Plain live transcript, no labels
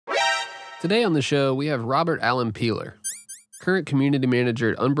Today on the show, we have Robert Allen Peeler, current community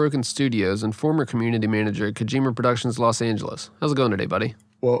manager at Unbroken Studios and former community manager at Kojima Productions Los Angeles. How's it going today, buddy?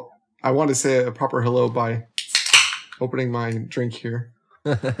 Well, I want to say a proper hello by opening my drink here.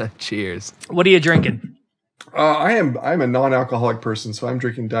 Cheers. What are you drinking? I'm a non-alcoholic person, so I'm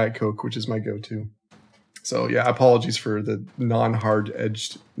drinking Diet Coke, which is my go-to. So yeah, apologies for the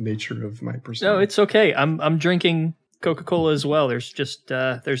non-hard-edged nature of my personality. No, it's okay. I'm drinking Coca-Cola as well. There's just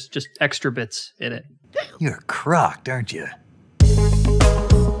extra bits in it. You're crocked, aren't you?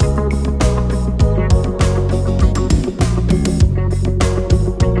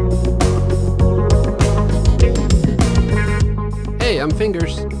 Hey, I'm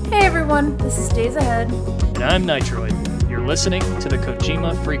Fingers. Hey everyone, this is Days Ahead. And I'm Nitroid. You're listening to the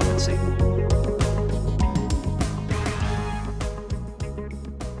Kojima Frequency.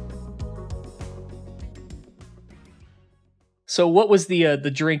 So what was the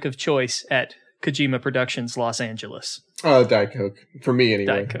drink of choice at Kojima Productions Los Angeles? Diet Coke. For me,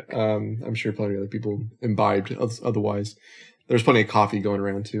 anyway. Diet Coke. I'm sure plenty of other people imbibed otherwise. There's plenty of coffee going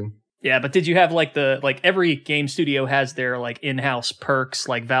around, too. Yeah, but did you have like every game studio has their like in-house perks,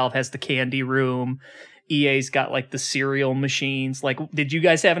 like Valve has the candy room, EA's got like the cereal machines. Like, did you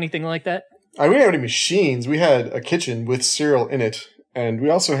guys have anything like that? We didn't have any machines. We had a kitchen with cereal in it. And we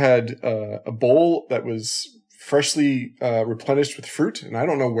also had a bowl that was freshly replenished with fruit. And I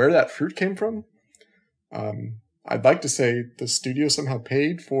don't know where that fruit came from. I'd like to say the studio somehow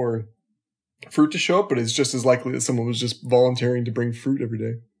paid for fruit to show up, but it's just as likely that someone was just volunteering to bring fruit every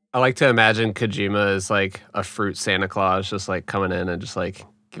day. I like to imagine Kojima as like a fruit Santa Claus, just like coming in and just like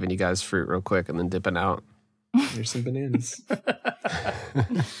giving you guys fruit real quick and then dipping out. There's some bananas.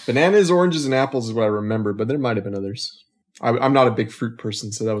 Bananas, oranges, and apples is what I remember, but there might have been others. I'm not a big fruit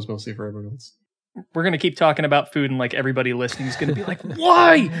person, so that was mostly for everyone else. We're going to keep talking about food, and like everybody listening is going to be like,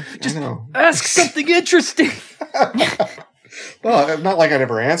 why? Just ask something interesting. Well, not like I'd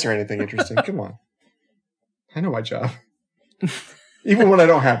ever answer anything interesting. Come on. I know my job. Even when I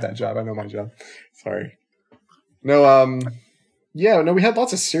don't have that job, I know my job. Sorry. No, we had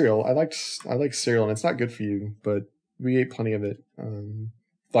lots of cereal. I like cereal, and it's not good for you, but we ate plenty of it.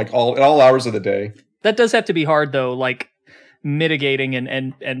 Like at all hours of the day. That does have to be hard though, like mitigating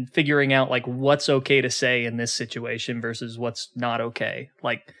and figuring out like what's okay to say in this situation versus what's not okay.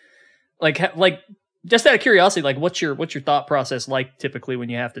 Like just out of curiosity, like what's your thought process like typically when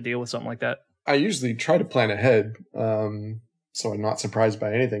you have to deal with something like that? I usually try to plan ahead. So I'm not surprised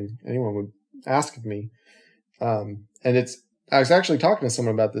by anything anyone would ask of me. And I was actually talking to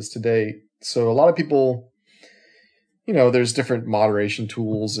someone about this today. So a lot of people, there's different moderation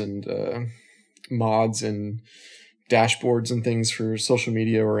tools and mods and dashboards and things for social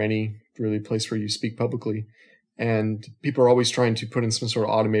media or any really place where you speak publicly. And people are always trying to put in some sort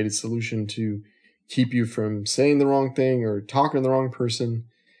of automated solution to keep you from saying the wrong thing or talking to the wrong person.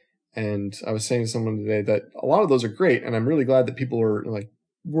 And I was saying to someone today that a lot of those are great. And I'm really glad that people are like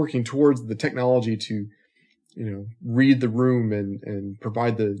working towards the technology to, read the room and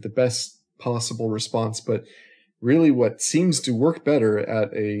provide the best possible response. But really what seems to work better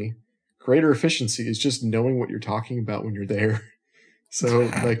at a greater efficiency is just knowing what you're talking about when you're there. So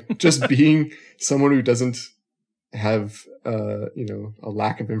like just being someone who doesn't have, a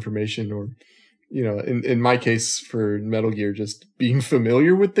lack of information or, in my case for Metal Gear, just being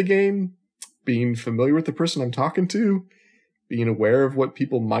familiar with the game, being familiar with the person I'm talking to, being aware of what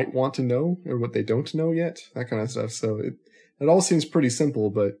people might want to know or what they don't know yet, that kind of stuff. So it all seems pretty simple,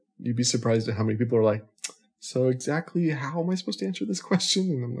 but you'd be surprised at how many people are like, so exactly how am I supposed to answer this question?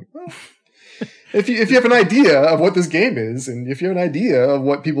 And I'm like, well, if you have an idea of what this game is, and if you have an idea of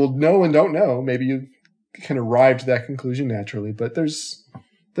what people know and don't know, maybe you can arrive to that conclusion naturally. But there's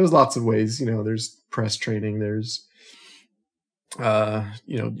lots of ways, there's press training, there's,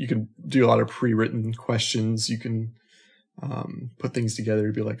 you can do a lot of pre-written questions. You can put things together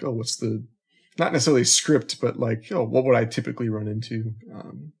to be like, oh, what's the, not necessarily script, but like, oh, what would I typically run into?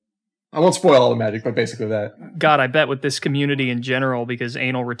 I won't spoil all the magic, but basically that. God, I bet with this community in general, because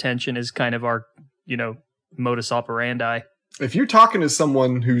anal retention is kind of our, modus operandi. If you're talking to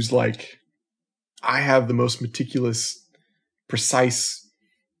someone who's like, I have the most meticulous, precise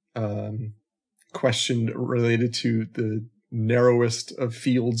question related to the narrowest of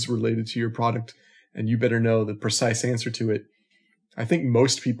fields related to your product, and you better know the precise answer to it, I think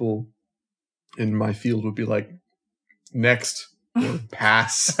most people in my field would be like, next. Or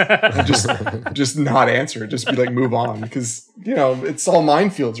pass, just not answer, just be like, move on, because it's all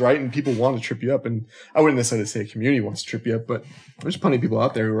minefields, right? And people want to trip you up, and I wouldn't necessarily say a community wants to trip you up, but there's plenty of people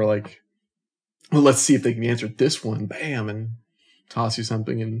out there who are like, well, let's see if they can answer this one, bam, and toss you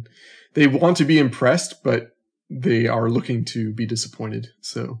something, and they want to be impressed, but they are looking to be disappointed.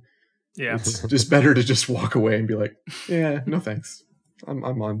 So Yeah. it's just better to just walk away and be like, yeah, no thanks. I'm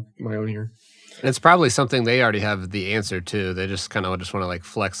on my own here. And it's probably something they already have the answer to. They just kind of just want to like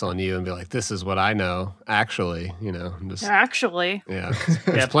flex on you and be like, this is what I know. Actually, just, Actually, yeah.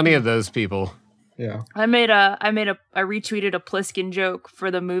 There's plenty of those people. Yeah. I retweeted a Pliskin joke for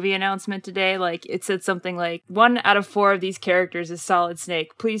the movie announcement today. Like, it said something like, 1 out of 4 of these characters is Solid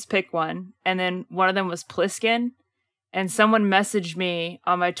Snake. Please pick one. And then one of them was Pliskin. And someone messaged me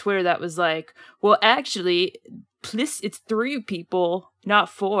on my Twitter that was like, well, actually, it's 3 people, not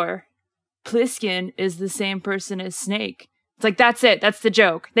 4. Pliskin is the same person as Snake. It's like, that's it. That's the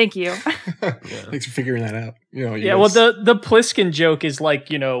joke. Thank you. Thanks for figuring that out. Well, the Pliskin joke is like,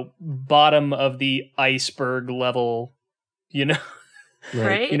 bottom of the iceberg level,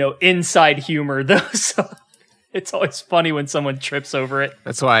 Right? inside humor, though. So it's always funny when someone trips over it.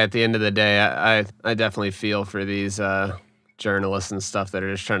 That's why at the end of the day, I definitely feel for these journalists and stuff that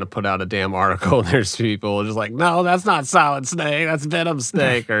are just trying to put out a damn article. And there's people just like, no, that's not Solid Snake. That's Venom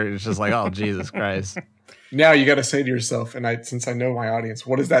Snake. Or it's just like, oh, Jesus Christ. Now you got to say to yourself, and since I know my audience,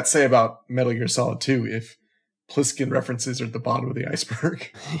 what does that say about Metal Gear Solid 2 if Pliskin references are at the bottom of the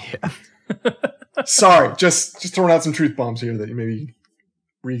iceberg? Yeah. Sorry, just throwing out some truth bombs here that you maybe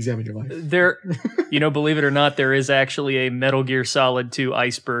re-examine your life. There, believe it or not, there is actually a Metal Gear Solid 2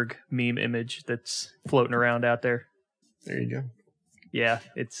 iceberg meme image that's floating around out there. There you go. Yeah,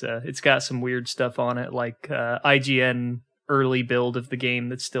 it's got some weird stuff on it, like IGN early build of the game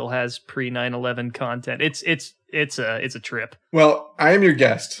that still has pre 9/11 content. It's a trip. Well, I am your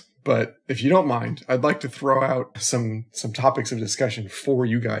guest, but if you don't mind, I'd like to throw out some topics of discussion for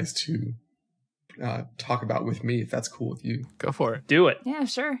you guys to talk about with me, if that's cool with you. Go for it. Do it. Yeah,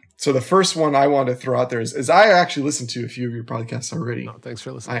 sure. So the first one I want to throw out there is I actually listened to a few of your podcasts already. Oh, thanks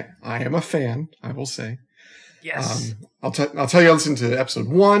for listening. I am a fan, I will say. Yes. I'll tell you, I listened to episode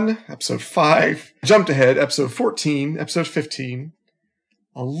 1, episode 5, jumped ahead, episode 14, episode 15,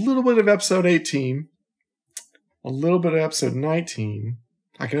 a little bit of episode 18, a little bit of episode 19.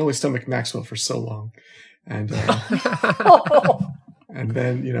 I can only stomach Maxwell for so long. And and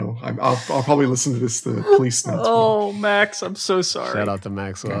then, I'll probably listen to the police notes. Oh, Max, I'm so sorry. Shout out to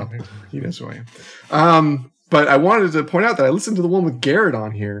Maxwell. Yeah, he knows who I am. But I wanted to point out that I listened to the one with Garrett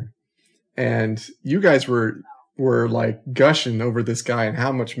on here, and you guys were like gushing over this guy and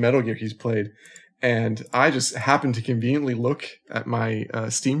how much Metal Gear he's played. And I just happened to conveniently look at my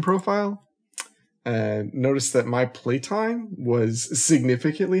Steam profile and noticed that my playtime was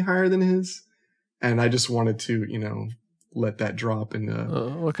significantly higher than his. And I just wanted to, let that drop.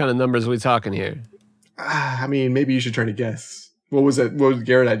 And what kind of numbers are we talking here? I mean, maybe you should try to guess. What was it? What was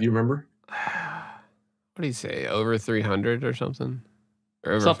Garrett at? Do you remember? What do you say? Over 300 or something?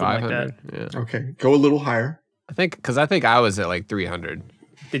 Or over Something like 500? Yeah. Okay, go a little higher. I think I was at like 300.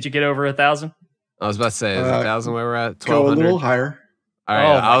 Did you get over 1,000? I was about to say, is 1,000 where we're at? Go a 1,200? little higher. All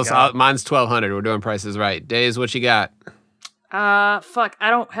right, Oh my God. mine's 1,200. We're doing prices right. Days, what you got? Fuck. I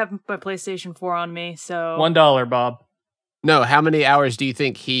don't have my PlayStation 4 on me, so. $1, Bob. No, how many hours do you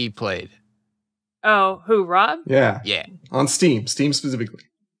think he played? Oh, who, Rob? Yeah. Yeah. On Steam specifically.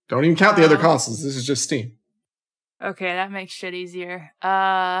 Don't even count the other consoles. This is just Steam. Okay, that makes shit easier.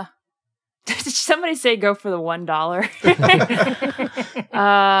 Did somebody say go for the $1?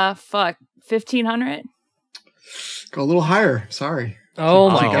 Fuck. 1,500? Go a little higher. Sorry. Oh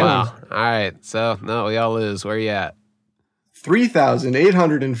my Oh, God. wow. All right. So, no, we all lose. Where you at?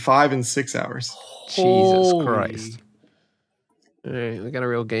 3,805 in 6 hours. Jesus Holy. Christ. All right, we got a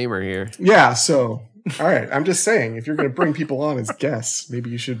real gamer here. Yeah, so, all right. I'm just saying, if you're going to bring people on as guests, maybe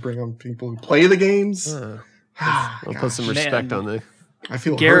you should bring on people who play the games. We'll put some respect Man. on the... I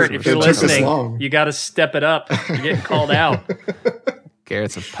feel Garrett, hurt if that you're it took this listening, long. you got to step it up. You're getting called out.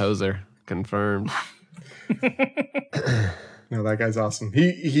 Garrett's a poser. Confirmed. No, that guy's awesome.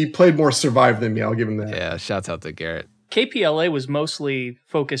 He played more Survive than me. I'll give him that. Yeah, shouts out to Garrett. KPLA was mostly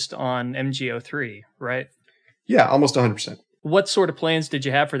focused on MGO3, right? Yeah, almost 100%. What sort of plans did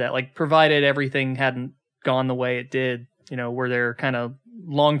you have for that? Like, provided everything hadn't gone the way it did, were there kind of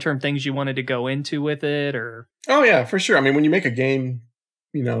long-term things you wanted to go into with it, or? Oh, yeah, for sure. I mean, when you make a game,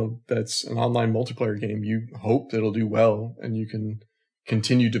 that's an online multiplayer game, you hope that it'll do well and you can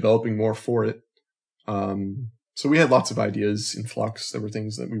continue developing more for it. So we had lots of ideas in flux. There were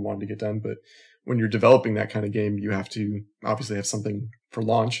things that we wanted to get done, but when you're developing that kind of game, you have to obviously have something for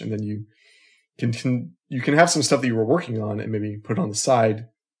launch, and then you can have some stuff that you were working on and maybe put it on the side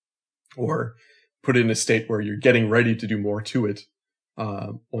or put it in a state where you're getting ready to do more to it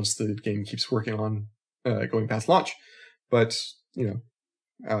once the game keeps working on going past launch. But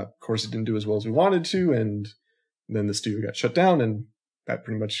of course, it didn't do as well as we wanted to, and then the studio got shut down, and that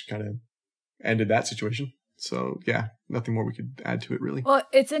pretty much kind of ended that situation. So yeah, nothing more we could add to it, really. Well,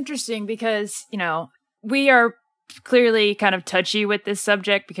 it's interesting because, we are clearly kind of touchy with this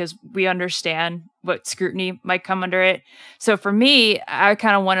subject because we understand what scrutiny might come under it. So for me, I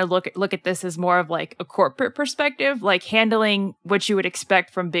kind of want to look at this as more of like a corporate perspective, like handling what you would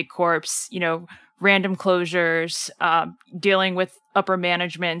expect from big corps, random closures, dealing with upper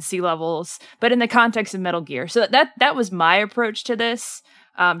management, C-levels, but in the context of Metal Gear. So that was my approach to this,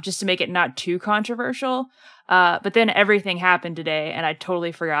 just to make it not too controversial. But then everything happened today, and I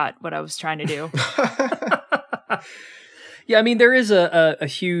totally forgot what I was trying to do. Yeah, I mean, there is a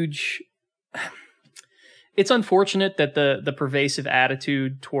huge... It's unfortunate that the pervasive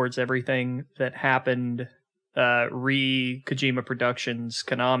attitude towards everything that happened Kojima Productions,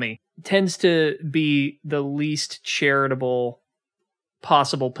 Konami, tends to be the least charitable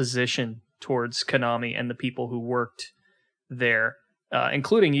possible position towards Konami and the people who worked there,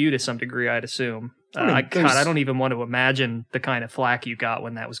 including you to some degree, I'd assume. I don't even want to imagine the kind of flack you got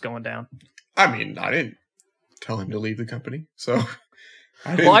when that was going down. I mean, I didn't tell him to leave the company, so...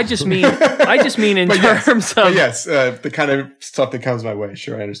 I just mean in terms of... Yes, the kind of stuff that comes my way.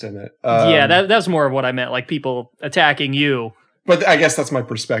 Sure, I understand that. Yeah, that's more of what I meant, like people attacking you. But I guess that's my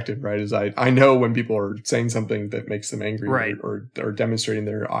perspective, right? Is I know when people are saying something that makes them angry, right, or demonstrating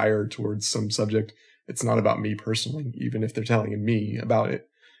their ire towards some subject. It's not about me personally, even if they're telling me about it.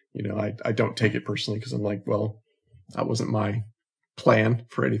 I don't take it personally because I'm like, well, that wasn't my plan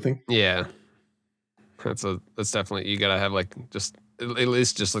for anything. Yeah. That's definitely, you gotta have like just at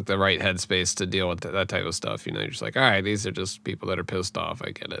least just like the right headspace to deal with that type of stuff. You're just like, all right, these are just people that are pissed off.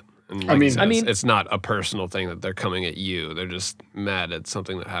 I get it. And like I mean, it's not a personal thing that they're coming at you. They're just mad at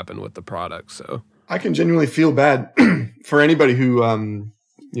something that happened with the product. So I can genuinely feel bad for anybody who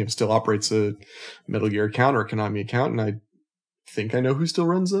still operates a Metal Gear account or a Konami account, and I think I know who still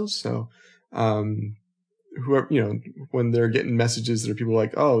runs those. So whoever, when they're getting messages that are people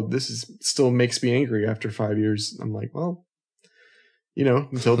like, oh, still makes me angry after 5 years. I'm like, well,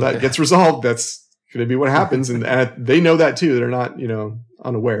 until that gets resolved, that's going to be what happens. And they know that too. They're not,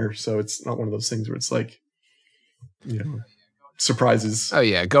 unaware. So it's not one of those things where it's like, surprises. Oh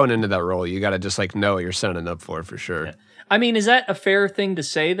yeah. Going into that role, you got to just like know what you're signing up for sure. Yeah. I mean, is that a fair thing to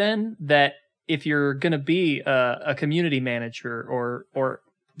say then, that if you're going to be a community manager or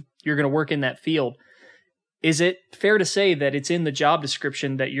you're going to work in that field, is it fair to say that it's in the job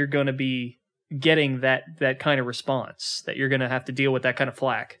description that you're going to be getting that kind of response, that you're going to have to deal with that kind of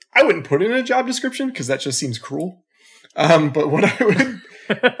flack? I wouldn't put it in a job description because that just seems cruel. But what I would,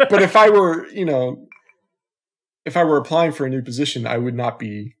 but if I were applying for a new position, I would not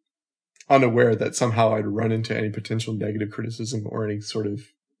be unaware that somehow I'd run into any potential negative criticism or any sort of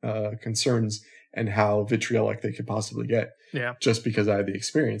concerns and how vitriolic they could possibly get. Yeah. Just because I had the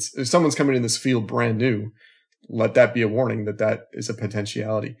experience. If someone's coming in this field brand new, let that be a warning that is a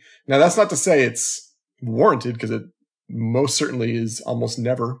potentiality. Now, that's not to say it's warranted, because it most certainly is almost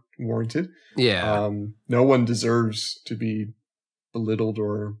never warranted. Yeah. No one deserves to be belittled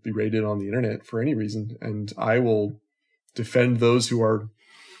or berated on the internet for any reason. And I will defend those who are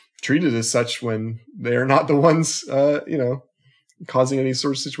treated as such when they're not the ones, causing any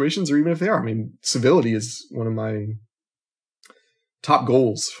sort of situations, or even if they are. I mean, civility is one of my top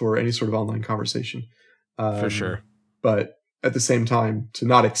goals for any sort of online conversation. For sure. But at the same time, to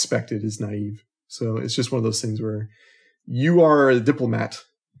not expect it is naive. So it's just one of those things where you are a diplomat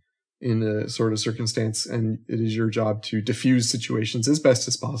in a sort of circumstance, and it is your job to diffuse situations as best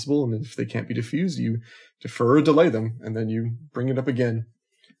as possible. And if they can't be diffused, you defer or delay them, and then you bring it up again.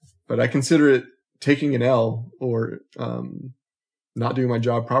 But I consider it taking an L or not doing my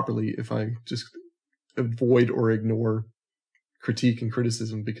job properly if I just avoid or ignore critique and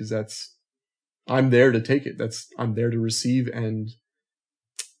criticism, because I'm there to take it. I'm there to receive and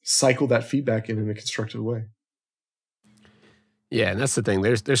cycle that feedback in a constructive way. Yeah, and that's the thing.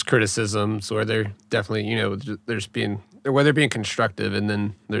 There's criticisms where they're definitely, where they're being constructive, and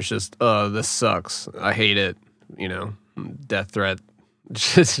then there's just, oh, this sucks. I hate it. Death threat.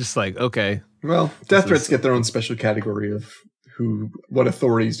 It's just like, okay. Well, death threats get their own special category of what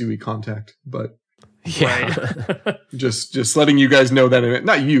authorities do we contact, but yeah, right. just letting you guys know that,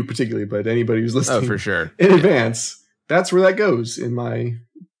 not you particularly, but anybody who's listening, for sure, in advance. That's where that goes in my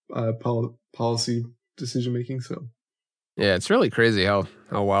policy decision making. So yeah, it's really crazy how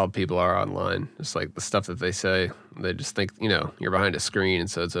wild people are online. Just like the stuff that they say, they just think you're behind a screen, and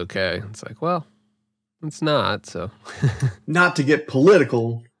so it's okay. It's like, well, it's not. So not to get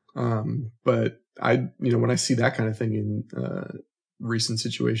political, but when I see that kind of thing in recent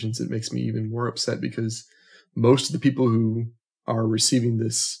situations, it makes me even more upset because most of the people who are receiving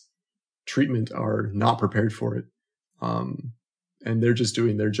this treatment are not prepared for it. And they're just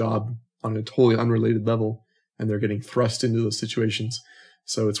doing their job on a totally unrelated level, and they're getting thrust into those situations.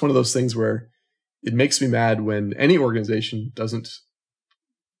 So it's one of those things where it makes me mad when any organization doesn't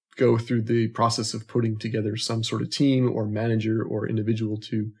go through the process of putting together some sort of team or manager or individual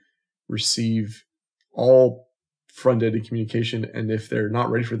to receive all front-ended communication. And if they're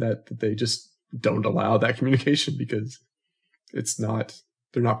not ready for that, that they just don't allow that communication because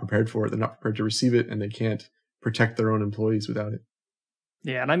they're not prepared for it. They're not prepared to receive it, and they can't protect their own employees without it.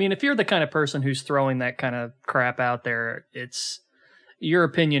 Yeah, and I mean, if you're the kind of person who's throwing that kind of crap out there, your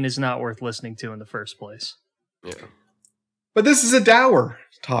opinion is not worth listening to in the first place. Yeah. But this is a dour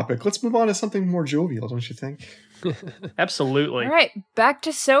topic. Let's move on to something more jovial, don't you think? Absolutely. All right, back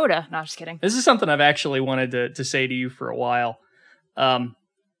to soda. No, just kidding. This is something I've actually wanted to say to you for a while.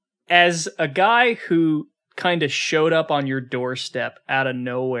 As a guy who kind of showed up on your doorstep out of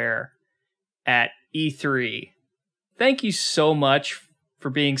nowhere at E3, thank you so much for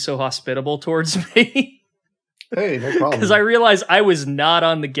being so hospitable towards me. Hey, no problem. Because I realized I was not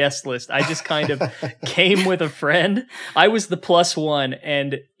on the guest list. I just kind of came with a friend. I was the +1,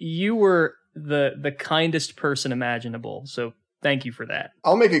 and you were the kindest person imaginable. So thank you for that.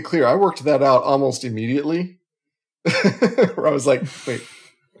 I'll make it clear. I worked that out almost immediately. Where I was like, wait,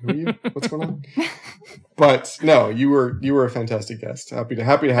 who are you? What's going on? But no, you were a fantastic guest. Happy to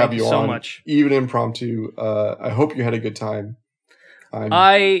have Thank you so on, much. even impromptu. I hope you had a good time.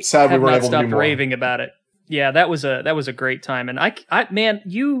 I sad we have weren't not able to do stopped more. raving about it. Yeah, that was a great time, and I man,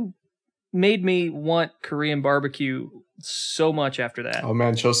 you made me want Korean barbecue so much after that. Oh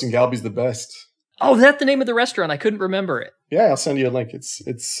man, Chosun Galbi's the best. Oh, that's the name of the restaurant. I couldn't remember it. Yeah, I'll send you a link. It's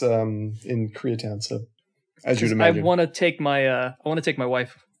in Koreatown, so as you'd imagine. I want to take my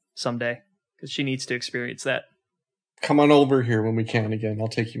wife someday because she needs to experience that. Come on over here when we can again. I'll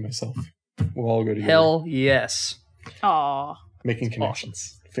take you myself. We'll all go together. Hell yes. Aw. Making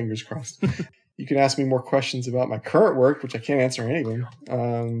connections. Awesome. Fingers crossed. You can ask me more questions about my current work, which I can't answer anyway.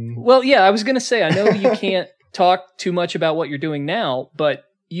 Well, yeah, I was going to say, I know you can't talk too much about what you're doing now, but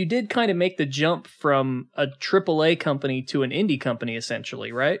you did kind of make the jump from a AAA company to an indie company,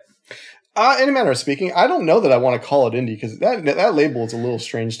 essentially, right? In a manner of speaking, I don't know that I want to call it indie because that label is a little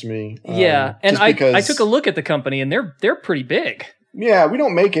strange to me. Yeah, and I took a look at the company, and they're pretty big. Yeah, we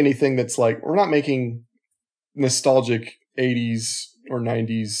don't make anything that's like, we're not making nostalgic 80s or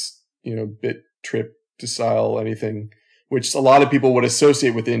 90s, bit trip to style anything, which a lot of people would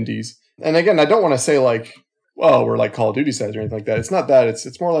associate with indies. And again, I don't want to say like, well, we're like Call of Duty size or anything like that. It's not that.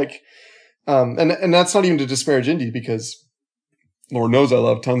 It's more like, and that's not even to disparage indie because Lord knows I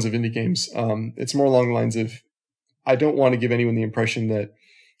love tons of indie games. It's more along the lines of, I don't want to give anyone the impression that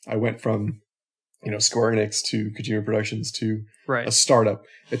I went from, Square Enix to Kojima Productions to a startup.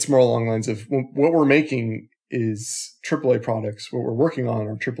 It's more along the lines of what we're making is AAA products. What we're working on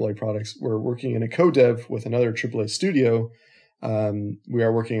are AAA products. We're working in a co-dev with another AAA studio. We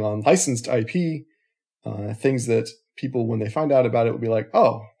are working on licensed IP, things that people, when they find out about it, will be like,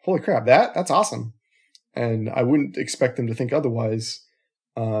 oh, holy crap, that's awesome. And I wouldn't expect them to think otherwise.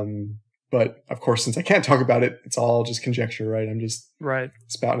 But of course, since I can't talk about it, it's all just conjecture, right? I'm just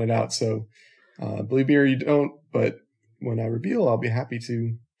spouting it out. So believe me or you don't, but when I reveal, I'll be happy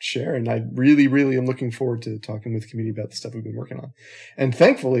to share. And I really, really am looking forward to talking with the community about the stuff we've been working on. And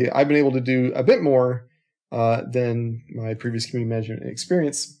thankfully, I've been able to do a bit more than my previous community management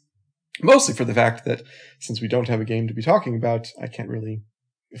experience, mostly for the fact that since we don't have a game to be talking about, I can't really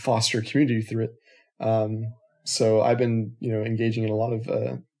foster a community through it. So I've been, engaging in a lot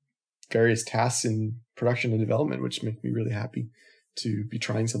of various tasks in production and development, which make me really happy to be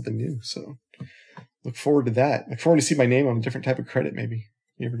trying something new. So look forward to that. Look forward to see my name on a different type of credit, maybe.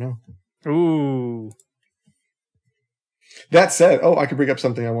 You never know. Ooh. That said, I could bring up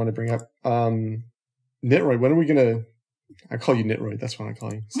something I want to bring up. Nitroid, when are we going to... I call you Nitroid. That's what I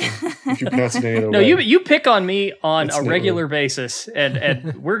call you. So if you pronounce it any other way. No, you pick on me on a regular basis,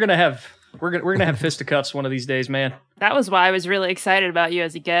 and we're gonna have fisticuffs one of these days, man. That was why I was really excited about you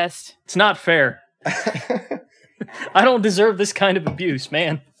as a guest. It's not fair. I don't deserve this kind of abuse,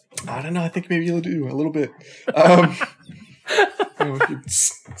 man. I don't know. I think maybe you'll do a little bit. If you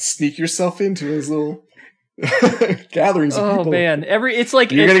sneak yourself into those little gatherings of people. Oh man, it's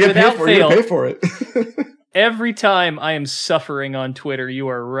like you're gonna get without fail. You're gonna pay for it. Every time I am suffering on Twitter, you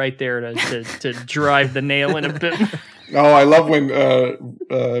are right there to drive the nail in a bit. Oh, I love when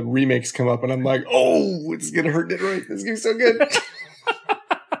remakes come up and I'm like, oh, it's going to hurt Nitroid. This game's so good.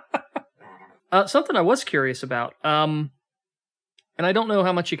 Something I was curious about, and I don't know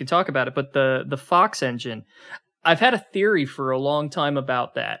how much you can talk about it, but the Fox engine, I've had a theory for a long time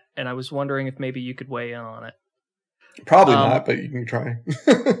about that, and I was wondering if maybe you could weigh in on it. Probably not, but you can try.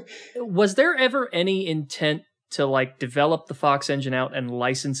 Was there ever any intent to like develop the Fox engine out and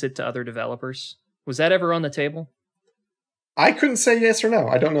license it to other developers? Was that ever on the table? I couldn't say yes or no.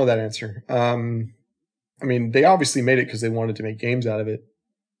 I don't know that answer. I mean, they obviously made it because they wanted to make games out of it.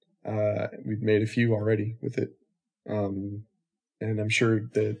 We've made a few already with it. And I'm sure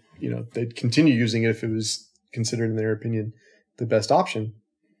that, they'd continue using it if it was considered, in their opinion, the best option.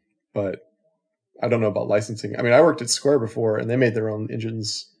 But I don't know about licensing. I mean, I worked at Square before, and they made their own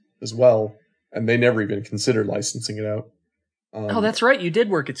engines as well, and they never even considered licensing it out. Oh, that's right. You did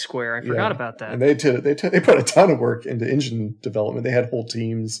work at Square. I forgot about that. And they put a ton of work into engine development. They had whole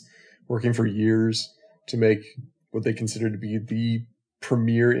teams working for years to make what they considered to be the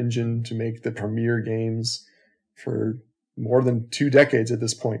premier engine to make the premier games for more than 2 decades at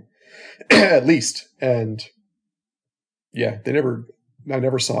this point, at least. And yeah, I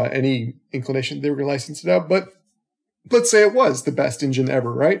never saw any inclination they were going to license it out, but let's say it was the best engine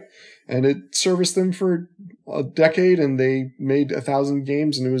ever, right? And it serviced them for a decade, and they made 1,000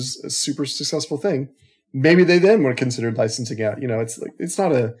 games, and it was a super successful thing. Maybe they then would have considered licensing out. It's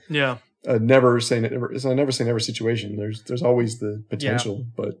not a never say never. It's a never say never situation. There's always the potential,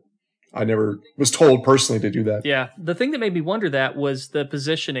 but I never was told personally to do that. Yeah, the thing that made me wonder that was the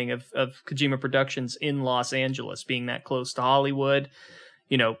positioning of Kojima Productions in Los Angeles, being that close to Hollywood.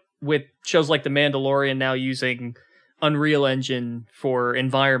 With shows like The Mandalorian now using Unreal Engine for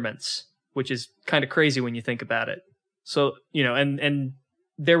environments, which is kind of crazy when you think about it. So, and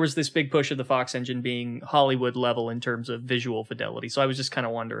there was this big push of the Fox engine being Hollywood level in terms of visual fidelity. So I was just kind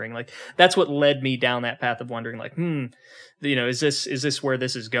of wondering, like, that's what led me down that path of wondering, like, is this where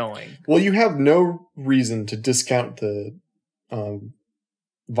this is going? Well, you have no reason to discount the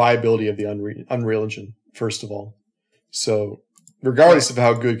viability of the Unreal Engine, first of all. So regardless of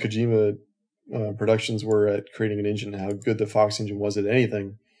how good Kojima Productions were at creating an engine, how good the Fox engine was at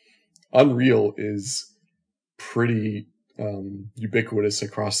anything, Unreal is pretty ubiquitous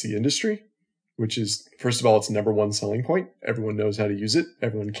across the industry, which is, first of all, its number one selling point. Everyone knows how to use it.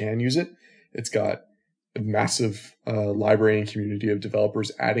 Everyone can use it. It's got a massive library and community of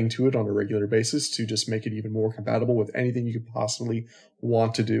developers adding to it on a regular basis to just make it even more compatible with anything you could possibly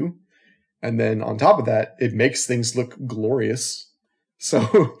want to do. And then on top of that, it makes things look glorious.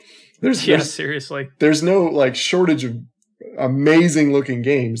 So seriously, there's no shortage of amazing looking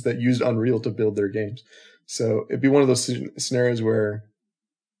games that used Unreal to build their games. So it'd be one of those scenarios where,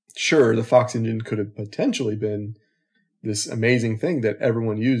 sure, the Fox engine could have potentially been this amazing thing that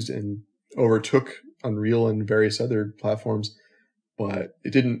everyone used and overtook Unreal and various other platforms, but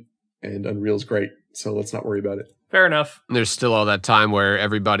it didn't, and Unreal's great, so let's not worry about it. Fair enough. There's still all that time where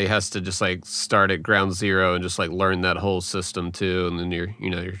everybody has to just start at ground zero and just learn that whole system too, and then you're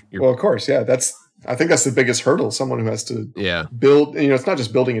well, of course, yeah. I think that's the biggest hurdle. Someone who has to build. It's not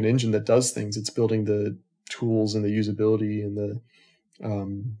just building an engine that does things; it's building the tools and the usability and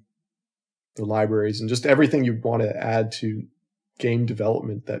the libraries and just everything you want to add to game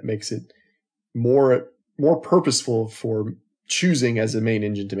development that makes it more purposeful for choosing as a main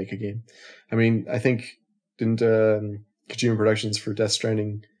engine to make a game. I mean, I think didn't Kojima Productions for Death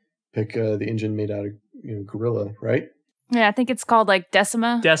Stranding pick the engine made out of Gorilla, right? Yeah, I think it's called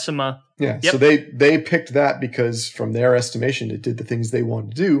Decima. Decima. Yeah, yep. So they picked that because from their estimation, it did the things they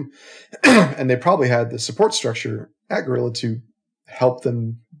wanted to do, and they probably had the support structure at Gorilla to help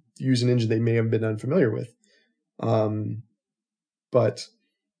them use an engine they may have been unfamiliar with. But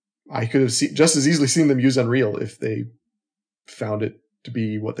I could have just as easily seen them use Unreal if they found it to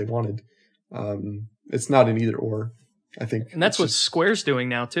be what they wanted. It's not an either or, I think. And that's what Square's doing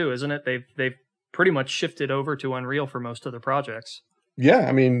now too, isn't it? They've pretty much shifted over to Unreal for most of their projects. Yeah,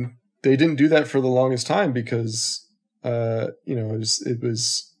 I mean, they didn't do that for the longest time because it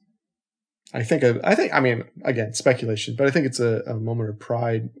was I think I mean, again, speculation, but I think it's a moment of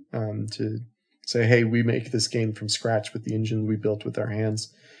pride to say, hey, we make this game from scratch with the engine we built with our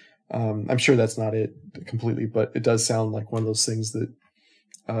hands. I'm sure that's not it completely, but it does sound like one of those things that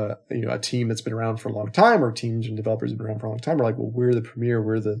a team that's been around for a long time, or teams and developers have been around for a long time, are like, well, we're the premier,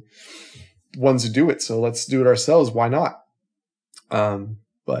 we're the ones who do it, so let's do it ourselves. Why not?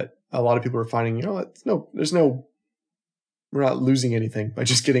 But a lot of people are finding, we're not losing anything by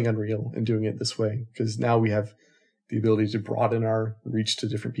just getting Unreal and doing it this way, because now we have the ability to broaden our reach to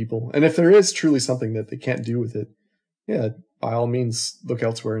different people. And if there is truly something that they can't do with it, yeah, by all means, look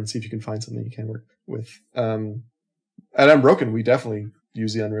elsewhere and see if you can find something you can work with. At Unbroken, we definitely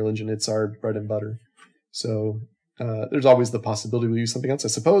use the Unreal Engine. It's our bread and butter. So there's always the possibility we'll use something else, I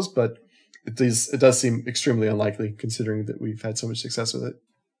suppose, but it does seem extremely unlikely considering that we've had so much success with it.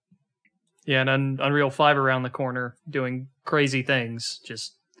 Yeah, and Unreal 5 around the corner doing crazy things.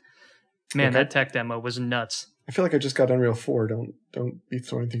 Just, man, Okay. that tech demo was nuts. I feel like I just got Unreal 4. Don't be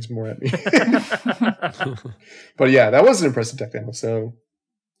throwing things more at me. But yeah, that was an impressive tech demo. So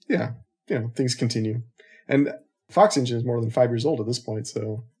yeah, things continue. And Fox Engine is more than 5 years old at this point,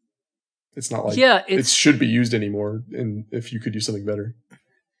 so it's not like it should be used anymore. And if you could use something better.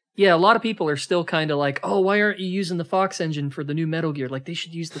 Yeah, a lot of people are still kind of like, oh, why aren't you using the Fox engine for the new Metal Gear? Like, they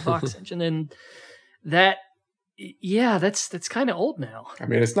should use the Fox engine. And that's kind of old now. I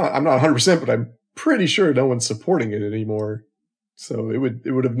mean, I'm not 100%, but I'm pretty sure no one's supporting it anymore. So it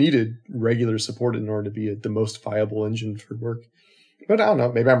would have needed regular support in order to be the most viable engine for work. But I don't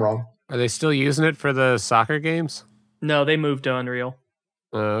know. Maybe I'm wrong. Are they still using it for the soccer games? No, they moved to Unreal.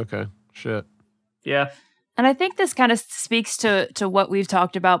 Oh, okay. Shit. Yeah. And I think this kind of speaks to what we've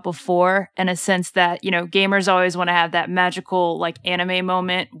talked about before, in a sense that, gamers always want to have that magical like anime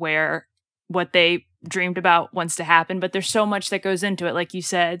moment where what they dreamed about wants to happen, but there's so much that goes into it. Like you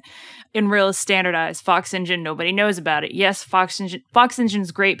said, Unreal is standardized. Fox Engine, nobody knows about it. Yes, Fox Engine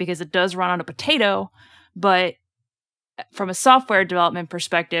is great because it does run on a potato, but from a software development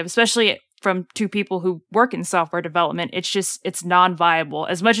perspective, especially from two people who work in software development, it's non-viable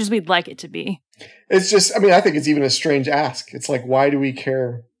as much as we'd like it to be. It's just, I mean, I think it's even a strange ask. It's like, why do we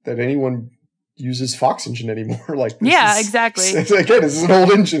care that anyone uses Fox Engine anymore? Like, exactly. Again, this is an old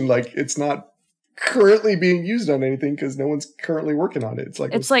engine. Like, it's not currently being used on anything because no one's currently working on it. It's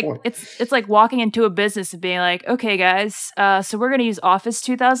like it's like walking into a business and being like, okay, guys, so we're going to use Office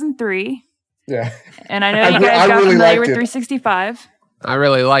 2003. Yeah, and I know you guys got really familiar with 365. I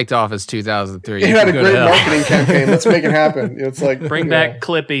really liked Office 2003. It had a great marketing campaign. Let's make it happen. It's like bring back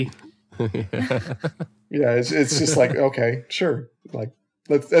Clippy. Yeah, it's just like, okay, sure. Like,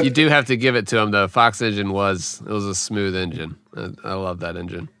 you do have to give it to them though. Fox Engine was a smooth engine. I love that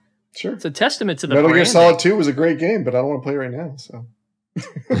engine. Sure, it's a testament to the Metal Gear branding. Solid 2 was a great game, but I don't want to play it right now. So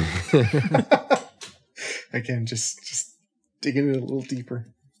again, just digging in a little deeper.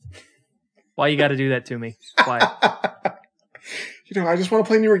 Why you got to do that to me? Why? I just want to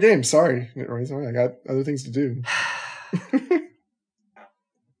play newer games. Sorry, I got other things to do.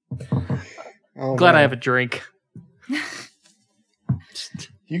 Glad I have a drink.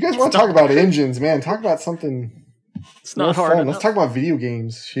 You guys want to talk about engines, man? Talk about something. It's not hard enough. Let's talk about video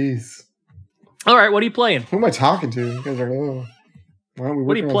games. Jeez. All right, what are you playing? Who am I talking to? You guys are. Why aren't we?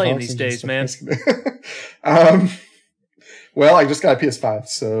 What are you playing these days, man? Well, I just got a PS5,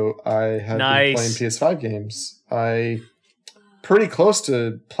 so I have been playing Nice. PS5 games. I pretty close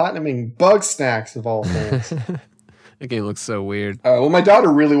to platinuming Bug Snacks of all things. That game looks so weird. Well, my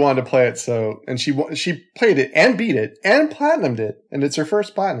daughter really wanted to play it, and she played it and beat it and platinumed it, and it's her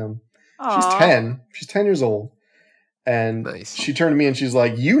first platinum. She's 10. She's 10 years old, and Nice. she turned to me and she's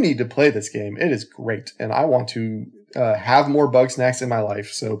like, "You need to play this game. It is great, and I want to have more Bug Snacks in my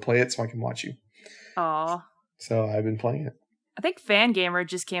life. So play it so I can watch you." Aw. So I've been playing it. I think Fangamer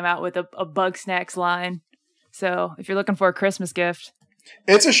just came out with a Bug Snacks line. So if you're looking for a Christmas gift.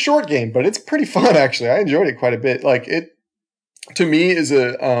 It's a short game, but it's pretty fun actually. I enjoyed it quite a bit. Like, it to me is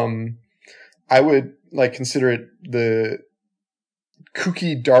I would like consider it the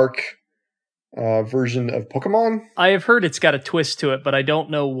kooky dark version of Pokemon. I have heard it's got a twist to it, but I don't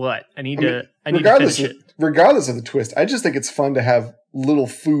know what. I need to finish it. Regardless of the twist, I just think it's fun to have little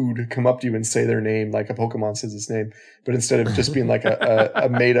food come up to you and say their name like a Pokemon says its name, but instead of just being like a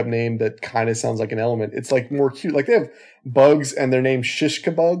made up name that kind of sounds like an element, it's like more cute. Like, they have bugs and they're named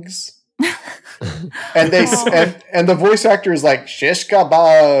Shishka Bugs. and and the voice actor is like Shishka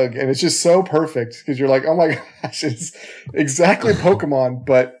Bug, and it's just so perfect because you're like, oh my gosh, it's exactly Pokemon,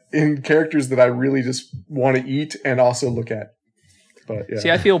 but in characters that I really just want to eat and also look at. But yeah. See,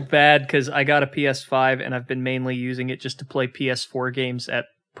 I feel bad because I got a PS5 and I've been mainly using it just to play PS4 games at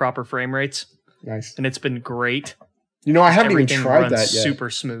proper frame rates. Nice. And it's been great. I haven't Everything even tried runs that yet. super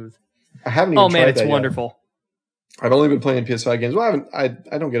smooth. I haven't even tried that. Oh man, it's yet. wonderful. I've only been playing PS5 games. Well, I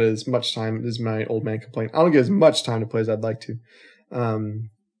don't get as much time. This is my old man complaint. I don't get as much time to play as I'd like to.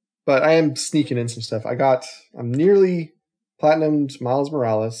 But I am sneaking in some stuff. I'm nearly platinumed Miles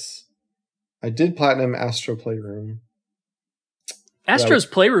Morales. I did platinum Astro Playroom. Astro's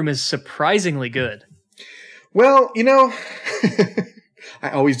Playroom is surprisingly good. Well,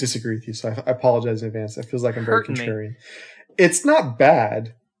 I always disagree with you, so I apologize in advance. It feels like I'm very contrarian. It's not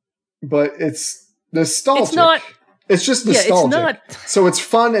bad, but it's nostalgic. It's just nostalgic. Yeah, it's not. So it's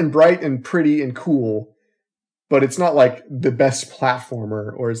fun and bright and pretty and cool. but it's not like the best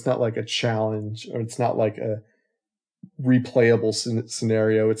platformer, or it's not like a challenge, or it's not like a replayable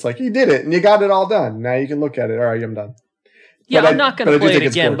scenario. It's like, you did it and you got it all done. Now you can look at it. All right, I'm done. Yeah, But I'm not going to but I do play it think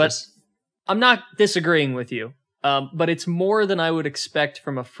it's again, but gorgeous. I'm not disagreeing with you. But it's more than I would expect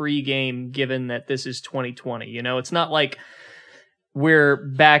from a free game, given that this is 2020. You know, it's not like we're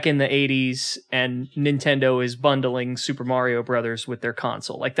back in the 80s and Nintendo is bundling Super Mario Brothers with their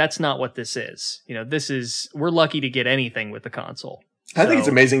console. Like, that's not what this is. You know, we're lucky to get anything with the console. I think it's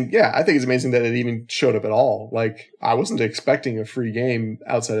So- amazing. Yeah, I think it's amazing that it even showed up at all. Like, I wasn't expecting a free game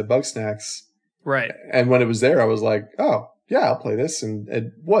outside of Bugsnax. Right. And when it was there, I was like, oh, yeah, I'll play this. And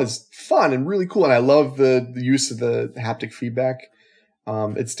it was fun and really cool. And I love the use of the haptic feedback.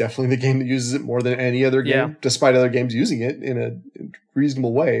 It's definitely the game that uses it more than any other game, Yeah. despite other games using it in a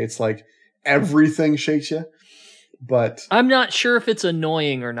reasonable way. It's like everything shakes you. But, I'm not sure if it's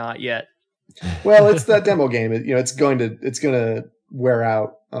annoying or not yet. well, it's that demo game. It's going to wear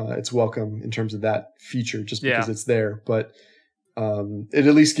out its welcome in terms of that feature just because it's there. But it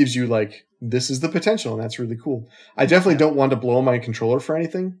at least gives you like, this is the potential, and that's really cool. I definitely don't want to blow my controller for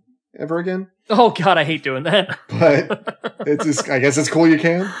anything ever again, Oh, God, I hate doing that. but it's just, I guess it's cool you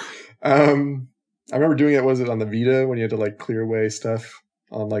can. I remember doing it, was it on the Vita, when you had to like clear away stuff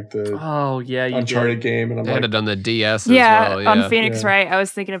on like the Oh, yeah, you Uncharted did. game, and I'm They had like, it on the DS as Yeah, well. Yeah. on Phoenix, Yeah. right? I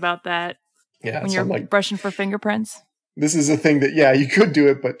was thinking about that yeah, when so you're I'm like, brushing for fingerprints. this is a thing that, yeah, you could do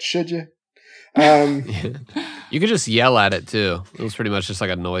it, but should you? You could just yell at it too. It was pretty much just like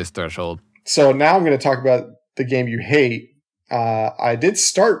a noise threshold. So now I'm going to talk about the game you hate. I did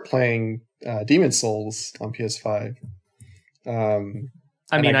start playing Demon Souls on PS5. I and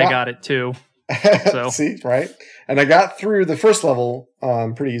mean, I I got it too. So. See, right? And I got through the first level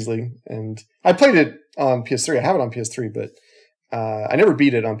pretty easily. And I played it on PS3. I have it on PS3, but I never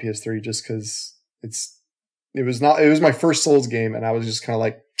beat it on PS3 just because it was my first Souls game, and I was just kind of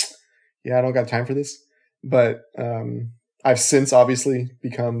like, yeah, I don't got time for this. But I've since obviously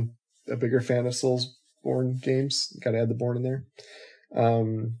become a bigger fan of Soulsborne games. Got to add the Born in there.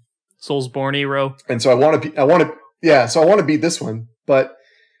 Soulsborne hero. And so I want to beat this one, but,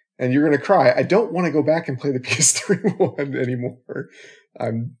 and you're going to cry, I don't want to go back and play the PS3 one anymore.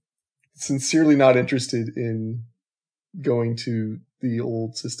 I'm sincerely not interested in going to the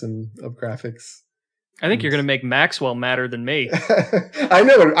old system of graphics. I think you're going to make Maxwell madder than me. I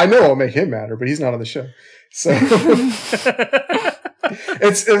know I'll make him matter, but he's not on the show. So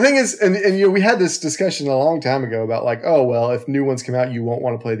it's the thing is, and you know, we had this discussion a long time ago about like, oh, well, if new ones come out, you won't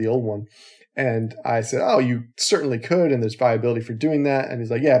want to play the old one. And I said, oh, you certainly could, and there's viability for doing that. And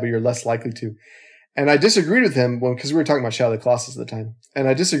he's like, yeah, but you're less likely to. And I disagreed with him because we were talking about Shadow of the Colossus at the time. And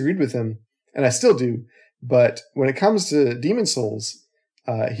I disagreed with him, and I still do. But when it comes to Demon Souls,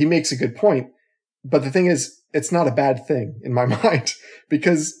 he makes a good point. But the thing is, it's not a bad thing in my mind,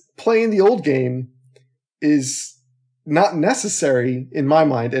 because playing the old game is not necessary in my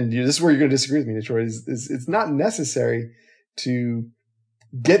mind. And this is where you're going to disagree with me, Nitroid, is it's not necessary to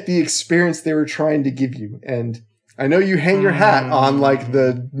get the experience they were trying to give you. And I know you hang your hat on like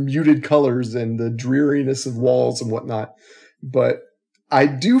the muted colors and the dreariness of walls and whatnot, but I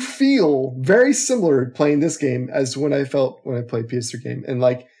do feel very similar playing this game as when I felt when I played PS3 game. And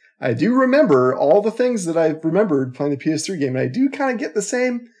like, I do remember all the things that I remembered playing the PS3 game. And I do kind of get the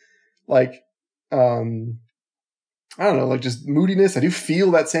same, like, I don't know, like just moodiness. I do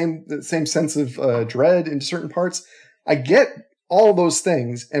feel that same sense of dread in certain parts. I get all those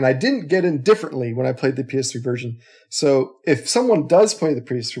things, and I didn't get in differently when I played the PS3 version. So if someone does play the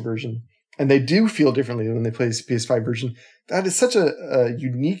PS3 version and they do feel differently when they play the PS5 version, that is such a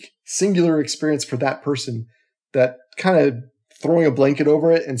unique, singular experience for that person that kind of throwing a blanket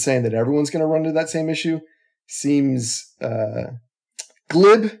over it and saying that everyone's going to run into that same issue seems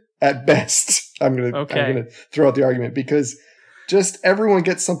glib at best. I'm going to throw out the argument, because just everyone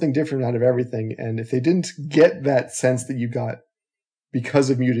gets something different out of everything. And if they didn't get that sense that you got because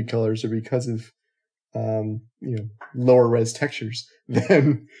of muted colors or because of lower res textures,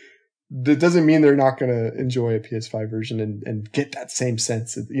 then that doesn't mean they're not going to enjoy a PS5 version and get that same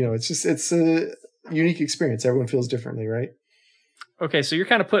sense. It's a unique experience. Everyone feels differently, right? Okay, so you're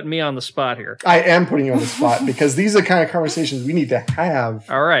kind of putting me on the spot here. I am putting you on the spot because these are the kind of conversations we need to have.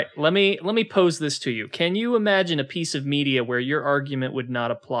 All right, let me pose this to you. Can you imagine a piece of media where your argument would not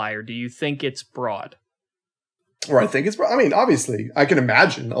apply, or do you think it's broad? Or I think it's, I mean, obviously, I can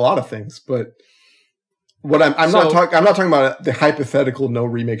imagine a lot of things, but what I'm not talking about the hypothetical no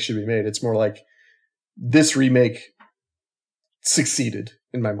remake should be made. It's more like this remake succeeded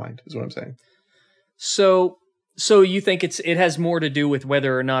in my mind, is what I'm saying. So you think it has more to do with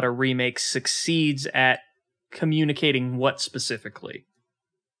whether or not a remake succeeds at communicating what specifically?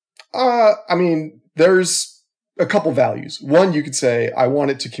 I mean, there's a couple values. One, you could say, I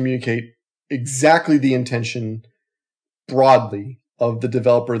want it to communicate exactly the intention broadly of the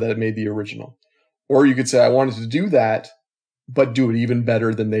developer that made the original. Or you could say, I wanted to do that, but do it even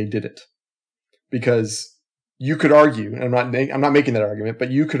better than they did it. Because you could argue, and I'm not making that argument,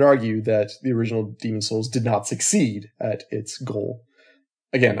 but you could argue that the original Demon's Souls did not succeed at its goal.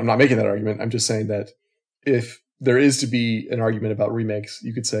 Again, I'm not making that argument. I'm just saying that if there is to be an argument about remakes,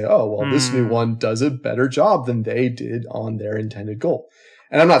 you could say, oh, well, this new one does a better job than they did on their intended goal.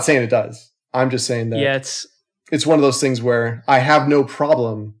 And I'm not saying it does. I'm just saying that it's one of those things where I have no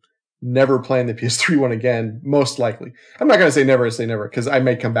problem never playing the PS3 one again, most likely. I'm not going to say never, because I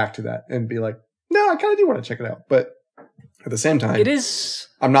may come back to that and be like, no, I kind of do want to check it out. But at the same time, I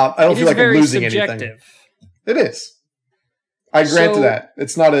don't feel like I'm losing anything. It is. I grant to that.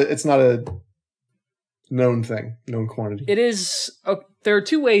 It's not a known thing, known quantity. It is. There are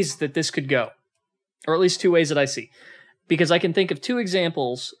two ways that this could go, or at least two ways that I see, because I can think of two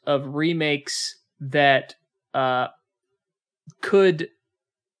examples of remakes that I could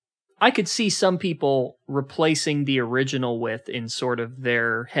see some people replacing the original with in sort of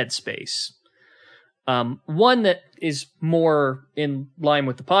their headspace. One that is more in line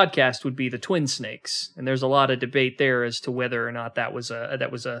with the podcast would be the Twin Snakes, and there's a lot of debate there as to whether or not that was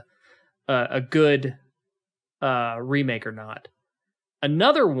a good remake or not.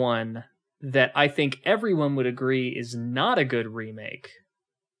 Another one that I think everyone would agree is not a good remake.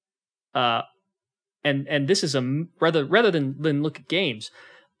 And this is rather than look at games.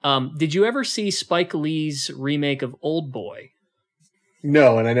 Did you ever see Spike Lee's remake of Old Boy?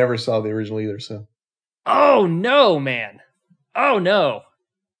 No, and I never saw the original either. So. Oh no, man! Oh no,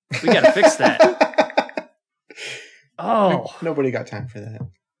 we gotta fix that. Oh, nobody got time for that.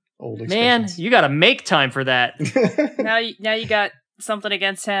 Old man, you gotta make time for that. now you got something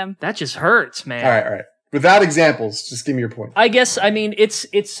against him. That just hurts, man. All right. Without examples, just give me your point. I guess, I mean, it's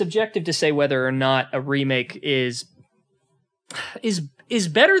subjective to say whether or not a remake is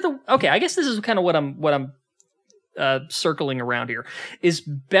better. Okay, I guess this is kind of what I'm circling around here. Is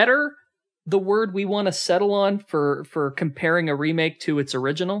better the word we want to settle on for comparing a remake to its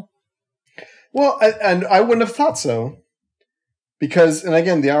original? Well, and I wouldn't have thought so. Because, and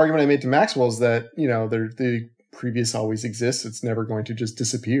again, the argument I made to Maxwell is that, the previous always exists. It's never going to just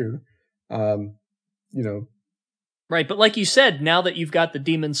disappear. Right, but like you said, now that you've got the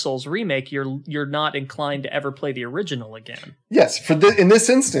Demon's Souls remake, you're not inclined to ever play the original again. Yes, in this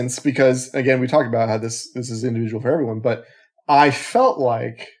instance, because again, we talked about how this is individual for everyone, but I felt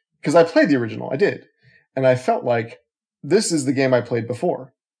like, because I played the original, I did, and I felt like this is the game I played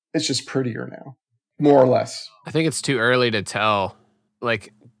before. It's just prettier now, more or less. I think it's too early to tell.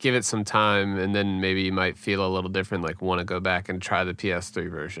 Like, give it some time, and then maybe you might feel a little different, like want to go back and try the PS3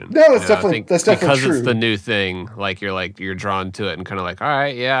 version. No, that's definitely true. Because it's the new thing, you're drawn to it and kind of like, all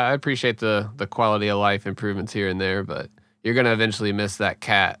right, yeah, I appreciate the quality of life improvements here and there, but you're gonna eventually miss that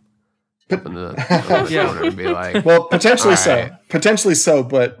cat in the corner and be like, well, potentially right. Potentially so,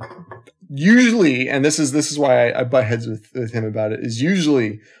 but usually, and this is why I butt heads with him about it, is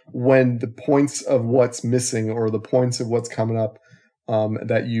usually when the points of what's missing or the points of what's coming up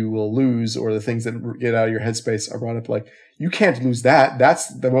that you will lose, or the things that get out of your headspace are brought up, like, you can't lose that.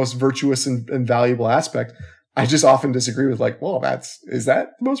 That's the most virtuous and valuable aspect. I just often disagree with, like, well, is that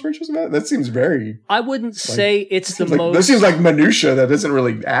the most virtuous about it? That seems very... I wouldn't say it's the most... This seems like minutia that doesn't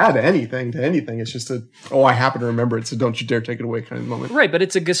really add anything to anything. It's just I happen to remember it, so don't you dare take it away kind of moment. Right, but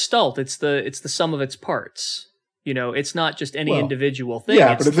it's a gestalt. It's the sum of its parts. It's not just any individual thing.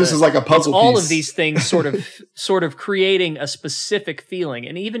 Yeah, but if this is like a puzzle piece, all of these things sort of creating a specific feeling,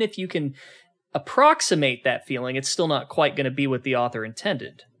 and even if you can approximate that feeling, it's still not quite going to be what the author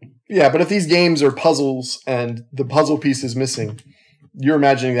intended. Yeah, but if these games are puzzles and the puzzle piece is missing, you're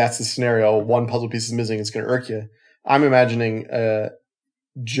imagining that's the scenario. One puzzle piece is missing, it's going to irk you. I'm imagining a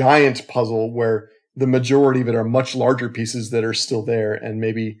giant puzzle where the majority of it are much larger pieces that are still there, and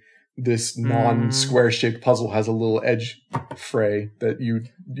maybe this non-square shaped puzzle has a little edge fray that you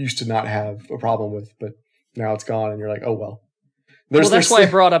used to not have a problem with, but now it's gone and you're like, oh well. That's why I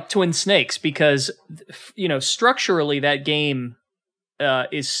brought up Twin Snakes, because structurally that game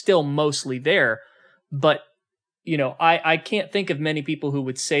is still mostly there, but I can't think of many people who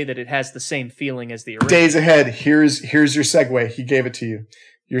would say that it has the same feeling as the original. Days ahead, here's your segue. He gave it to you.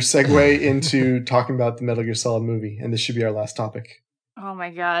 Your segue into talking about the Metal Gear Solid movie, and this should be our last topic. Oh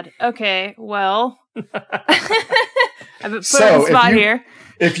my god. Okay, well. I've been put on the spot here.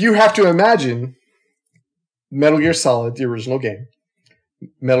 If you have to imagine Metal Gear Solid, the original game,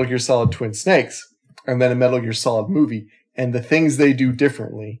 Metal Gear Solid Twin Snakes, and then a Metal Gear Solid movie, and the things they do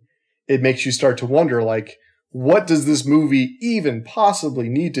differently, it makes you start to wonder, like, what does this movie even possibly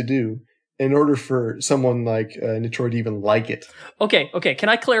need to do in order for someone like Nitroid to even like it? Okay. Can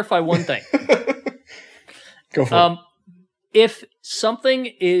I clarify one thing? Go for it. If something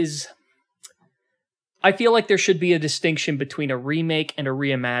is... I feel like there should be a distinction between a remake and a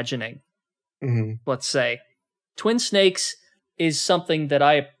reimagining. Mm-hmm. Let's say Twin Snakes is something that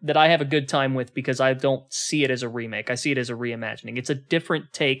I have a good time with because I don't see it as a remake. I see it as a reimagining. It's a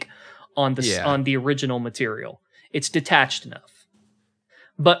different take on the original material. It's detached enough.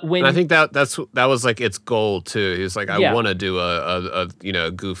 But when and I think that was like its goal too. He was like, I want to do a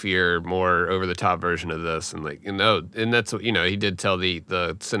goofier, more over the top version of this, and like, and that's what, he did tell the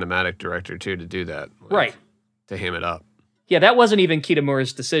cinematic director too to do that, like, right, to ham it up. Yeah, that wasn't even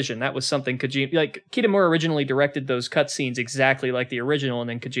Kitamura's decision. That was something Kitamura originally directed those cutscenes exactly like the original, and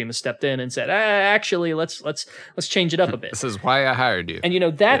then Kojima stepped in and said, actually, let's change it up a bit. This is why I hired you.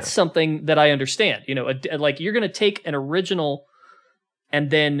 And that's something that I understand. Like, you're going to take an original and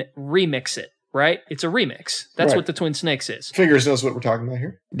then remix it, right? It's a remix. That's what the Twin Snakes is. Figures knows what we're talking about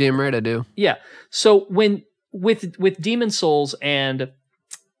here. Damn right I do. Yeah. So with Demon Souls and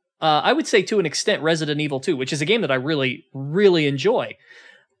I would say to an extent Resident Evil 2, which is a game that I really, really enjoy,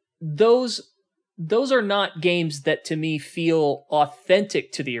 those are not games that to me feel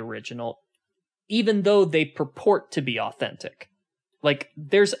authentic to the original, even though they purport to be authentic. Like,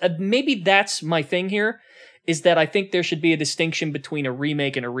 maybe that's my thing here, is that I think there should be a distinction between a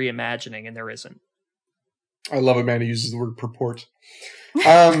remake and a reimagining, and there isn't. I love a man who uses the word purport.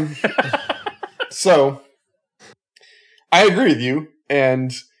 So, I agree with you,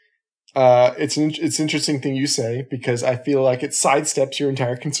 and it's an interesting thing you say, because I feel like it sidesteps your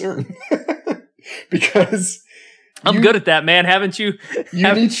entire concern. Because I'm good at that, man. Haven't you?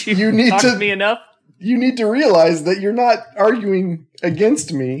 You need talked to me enough. You need to realize that you're not arguing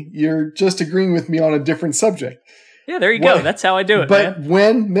against me. You're just agreeing with me on a different subject. Yeah, there you go. That's how I do it, but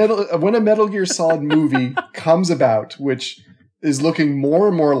man. when a Metal Gear Solid movie comes about, which is looking more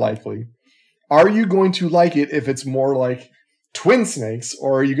and more likely, are you going to like it if it's more like Twin Snakes,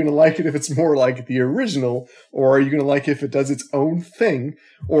 or are you going to like it if it's more like the original, or are you going to like it if it does its own thing,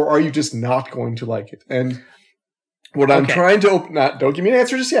 or are you just not going to like it? And what I'm trying to don't give me an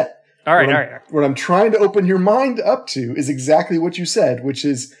answer just yet. All right. What I'm trying to open your mind up to is exactly what you said, which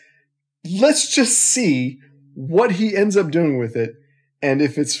is, let's just see what he ends up doing with it. And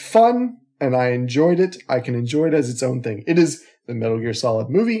if it's fun and I enjoyed it, I can enjoy it as its own thing. It is the Metal Gear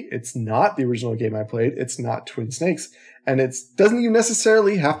Solid movie. It's not the original game I played. It's not Twin Snakes. And it doesn't even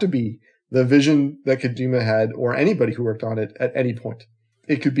necessarily have to be the vision that Kojima had or anybody who worked on it at any point.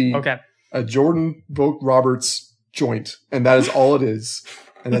 It could be a Jordan Vogt Roberts joint, and that is all it is.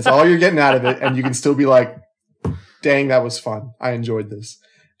 And that's all you're getting out of it. And you can still be like, dang, that was fun. I enjoyed this.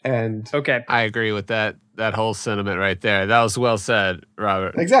 And I agree with that whole sentiment right there. That was well said,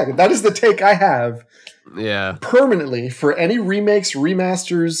 Robert. Exactly. That is the take I have. Yeah. Permanently for any remakes,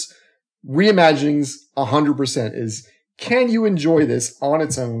 remasters, reimaginings, 100% is, can you enjoy this on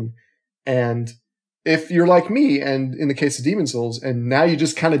its own? And if you're like me, and in the case of Demon Souls, and now you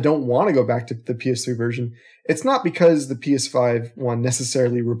just kind of don't want to go back to the PS3 version, it's not because the PS5 one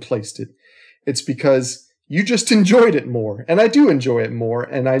necessarily replaced it. It's because you just enjoyed it more. And I do enjoy it more.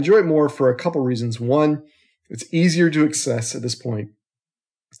 And I enjoy it more for a couple reasons. One, it's easier to access at this point.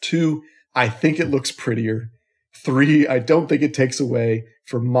 Two, I think it looks prettier. Three, I don't think it takes away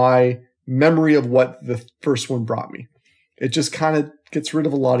from my memory of what the first one brought me. It just kind of gets rid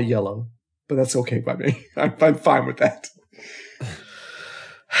of a lot of yellow. But that's okay by me. I'm fine with that.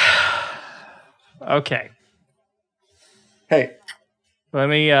 Okay. Hey. Let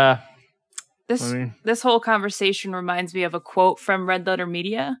me This whole conversation reminds me of a quote from Red Letter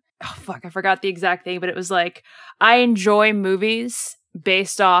Media. Oh fuck, I forgot the exact thing, but it was like, I enjoy movies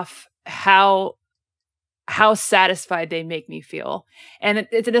based off how satisfied they make me feel. And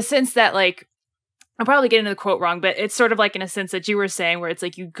it's in a sense that, like, I'm probably getting the quote wrong, but it's sort of like in a sense that you were saying, where it's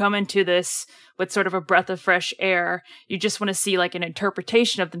like you come into this with sort of a breath of fresh air. You just want to see like an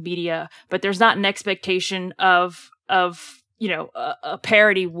interpretation of the media, but there's not an expectation of a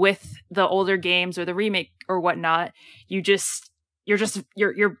parody with the older games or the remake or whatnot. It's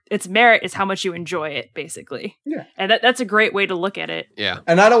merit is how much you enjoy it, basically. Yeah. And that's a great way to look at it. Yeah.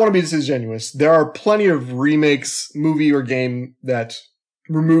 And I don't want to be disingenuous. There are plenty of remakes, movie or game, that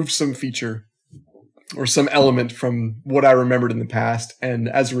removed some feature or some element from what I remembered in the past. And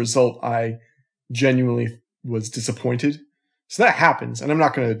as a result, I genuinely was disappointed. So that happens, and I'm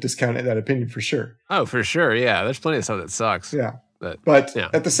not going to discount that opinion for sure. Oh, for sure. Yeah. There's plenty of stuff that sucks. Yeah. But yeah.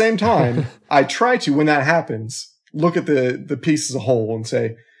 at the same time, I try to, when that happens, look at the piece as a whole and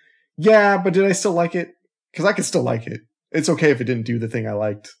say, yeah, but did I still like it? Because I can still like it. It's okay if it didn't do the thing I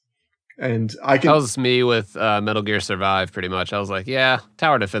liked. And I can. That was me with Metal Gear Survive, pretty much. I was like, yeah,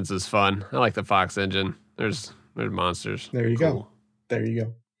 tower defense is fun. I like the Fox engine. There's monsters. There you go. There you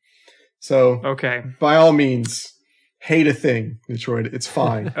go. So, Okay. by all means, hate a thing, Nitroid. It's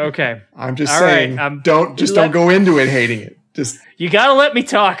fine. Okay. I'm just All saying, right, don't go into it hating it. Just You gotta let me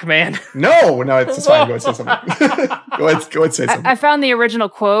talk, man. no, it's fine. Go ahead, say something. go ahead, say something. I found the original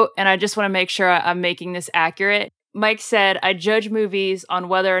quote, and I just want to make sure I'm making this accurate. Mike said, I judge movies on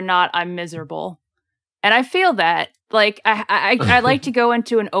whether or not I'm miserable. And I feel that. Like, I like to go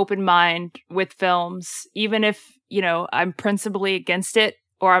into an open mind with films, even if, I'm principally against it,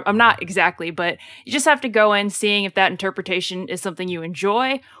 or I'm not exactly, but you just have to go in seeing if that interpretation is something you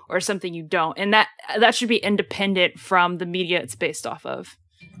enjoy or something you don't. And that should be independent from the media it's based off of.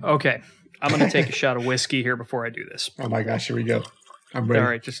 Okay. I'm going to take a shot of whiskey here before I do this. Oh my gosh, here we go. I'm ready. All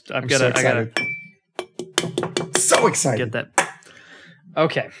right. I gotta so excited. Get that.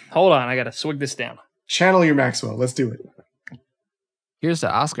 Okay. Hold on. I got to swig this down. Channel your Maxwell. Let's do it. Here's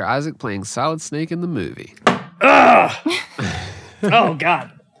to Oscar Isaac playing Solid Snake in the movie. Ugh! Oh,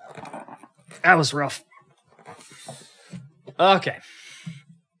 God. That was rough. Okay.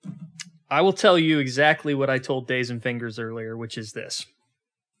 I will tell you exactly what I told Days and Fingers earlier, which is this.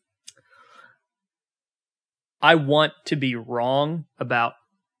 I want to be wrong about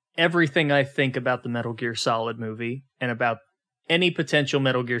everything I think about the Metal Gear Solid movie and about any potential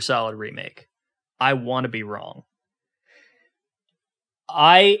Metal Gear Solid remake. I want to be wrong.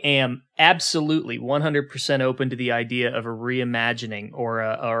 I am absolutely 100% open to the idea of a reimagining or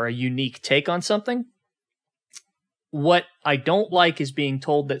a unique take on something. What I don't like is being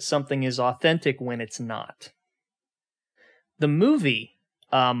told that something is authentic when it's not. The movie,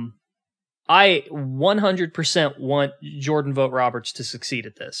 I 100% want Jordan Vogt Roberts to succeed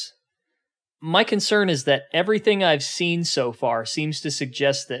at this. My concern is that everything I've seen so far seems to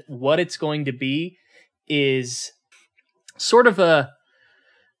suggest that what it's going to be is sort of an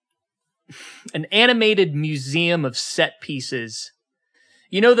animated museum of set pieces.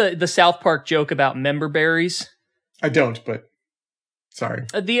 You know the South Park joke about member berries? I don't, but sorry.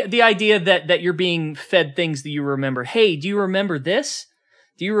 The idea that you're being fed things that you remember. Hey, do you remember this?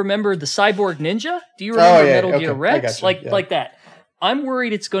 Do you remember the Cyborg Ninja? Do you remember Metal Gear Rex? Like that. I'm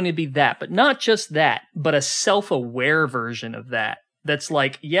worried it's going to be that, but not just that, but a self-aware version of that. That's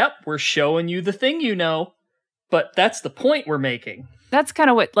like, yep, we're showing you the thing you know, but that's the point we're making. That's kind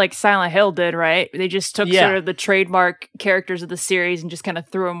of what like Silent Hill did, right? They just took sort of the trademark characters of the series and just kind of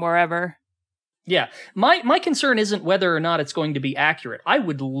threw them wherever. Yeah. My concern isn't whether or not it's going to be accurate. I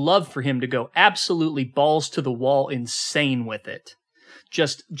would love for him to go absolutely balls to the wall insane with it.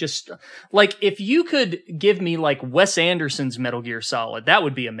 Just like if you could give me like Wes Anderson's Metal Gear Solid, that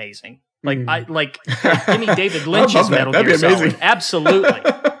would be amazing. Like give me David Lynch's Metal Gear Solid. Absolutely.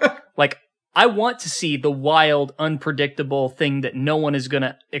 Like I want to see the wild, unpredictable thing that no one is going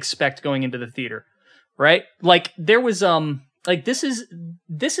to expect going into the theater, right? Like there was like this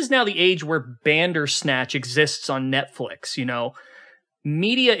is now the age where Bandersnatch exists on Netflix, you know.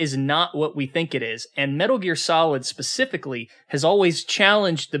 Media is not what we think it is, and Metal Gear Solid specifically has always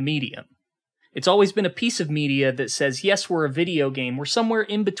challenged the medium. It's always been a piece of media that says, yes, we're a video game. We're somewhere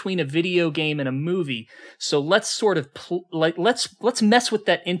in between a video game and a movie. So let's sort of let's mess with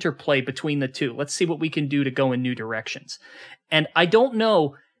that interplay between the two. Let's see what we can do to go in new directions. And I don't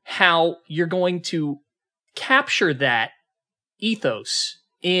know how you're going to capture that ethos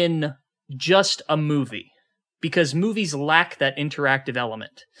in just a movie, because movies lack that interactive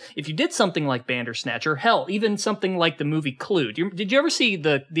element. If you did something like Bandersnatch, or hell, even something like the movie Clue. Did you ever see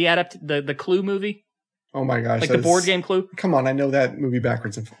the Clue movie? Oh my gosh. Like the board game Clue? Come on, I know that movie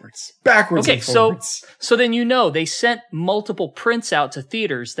backwards and forwards. So then you know they sent multiple prints out to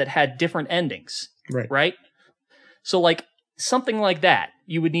theaters that had different endings. Right? So like something like that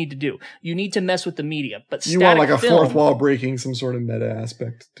you would need to do. You need to mess with the media. But you want like a fourth wall breaking, some sort of meta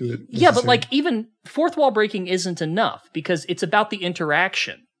aspect to it. Yeah, but like even fourth wall breaking isn't enough because it's about the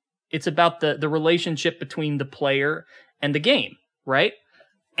interaction. It's about the relationship between the player and the game, right?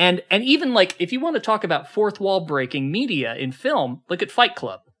 And even like if you want to talk about fourth wall breaking media in film, look at Fight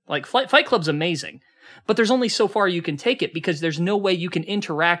Club. Like Fight Club's amazing. But there's only so far you can take it because there's no way you can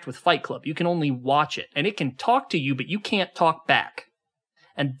interact with Fight Club. You can only watch it. And it can talk to you, but you can't talk back.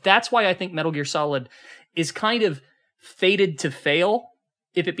 And that's why I think Metal Gear Solid is kind of fated to fail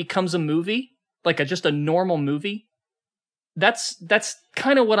if it becomes a movie, like just a normal movie. That's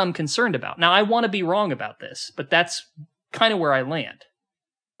kind of what I'm concerned about. Now, I want to be wrong about this, but that's kind of where I land.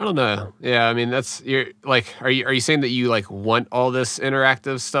 I don't know. Yeah, I mean you're like, are you saying that you like want all this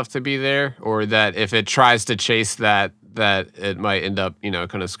interactive stuff to be there, or that if it tries to chase that it might end up,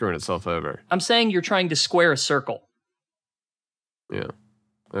 kind of screwing itself over? I'm saying you're trying to square a circle. Yeah.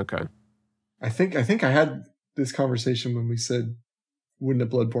 Okay. I think I had this conversation when we said, wouldn't a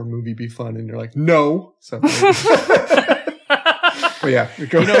Bloodborne movie be fun? And you're like, no. So but yeah,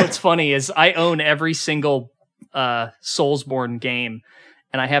 what's funny is I own every single Soulsborne game,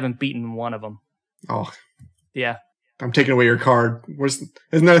 and I haven't beaten one of them. Oh. Yeah. I'm taking away your card.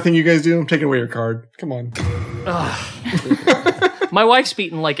 Isn't that a thing you guys do? I'm taking away your card. Come on. My wife's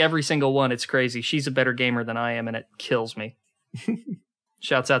beaten like every single one. It's crazy. She's a better gamer than I am, and it kills me.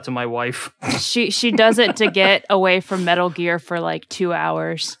 Shouts out to my wife. She does it to get away from Metal Gear for like 2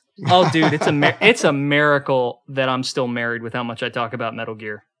 hours. Oh, dude, it's a miracle that I'm still married with how much I talk about Metal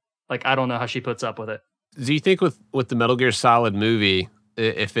Gear. Like, I don't know how she puts up with it. Do you think with the Metal Gear Solid movie,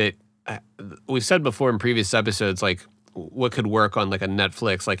 if it, we've said before in previous episodes, like what could work on like a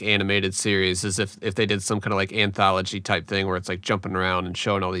Netflix like animated series is if they did some kind of like anthology type thing where it's like jumping around and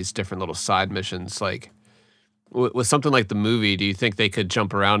showing all these different little side missions. Like with something like the movie, do you think they could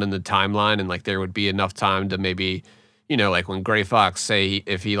jump around in the timeline and like there would be enough time to maybe, like when Gray Fox say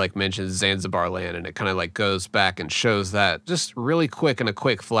if he like mentions Zanzibar land and it kind of like goes back and shows that just really quick in a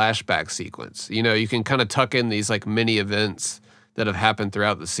quick flashback sequence. You can kind of tuck in these like mini events that have happened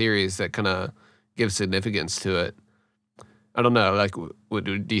throughout the series that kind of give significance to it. I don't know. Like,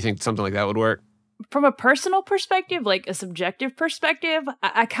 do you think something like that would work? From a personal perspective, like a subjective perspective,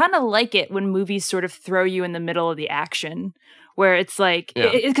 I kind of like it when movies sort of throw you in the middle of the action, where it's like,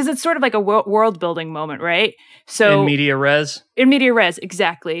 because it's sort of like a world building moment, right? So in media res,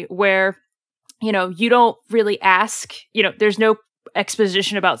 exactly, where, you don't really ask, there's no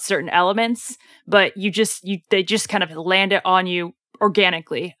exposition about certain elements, but they just kind of land it on you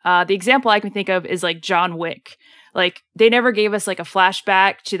organically. The example I can think of is like John Wick. Like they never gave us like a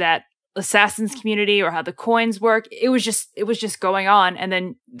flashback to that assassins community or how the coins work. It was just going on, and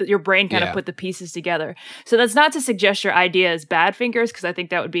then your brain kind of put the pieces together. So that's not to suggest your idea is Badfingers, because I think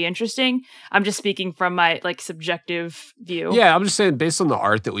that would be interesting. I'm just speaking from my like subjective view. Yeah, I'm just saying based on the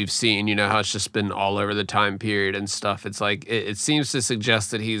art that we've seen, how it's just been all over the time period and stuff. It's like it seems to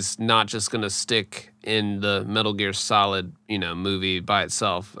suggest that he's not just going to stick in the Metal Gear Solid, movie by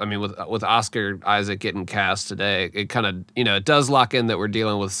itself. I mean, with Oscar Isaac getting cast today, it kind of, it does lock in that we're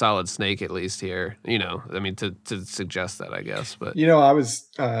dealing with Solid Snake at least here. I mean, to suggest that, I guess. But I was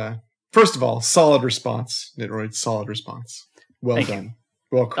first of all, solid response, Nitroid. Solid response. Well Thank done. You.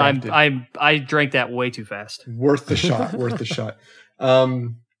 Well crafted. I drank that way too fast. Worth the shot. Worth the shot.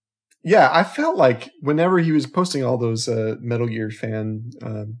 Yeah, I felt like whenever he was posting all those Metal Gear fan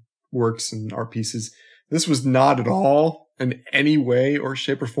works and art pieces, this was not at all in any way or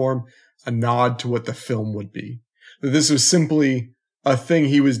shape or form a nod to what the film would be. That this was simply a thing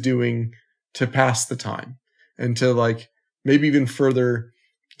he was doing to pass the time and to like maybe even further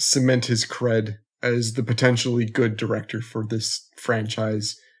cement his cred as the potentially good director for this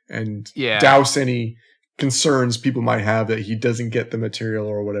franchise and douse any concerns people might have that he doesn't get the material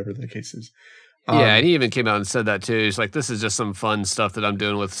or whatever the case is. And he even came out and said that too. He's like, this is just some fun stuff that I'm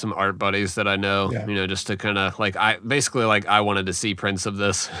doing with some art buddies that I know, just to kind of like, I wanted to see prints of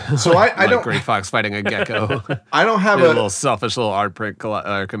this. So I don't, Gray Fox fighting a gecko. I don't have a little selfish little art print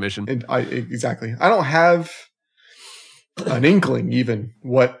commission. Exactly. I don't have an inkling even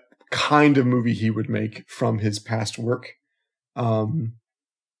what kind of movie he would make from his past work.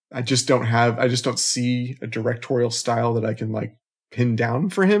 I just don't see a directorial style that I can like pin down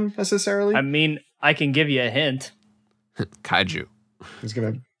for him necessarily. I mean, I can give you a hint. Kaiju.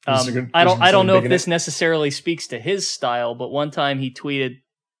 I don't know if this necessarily speaks to his style, but one time he tweeted,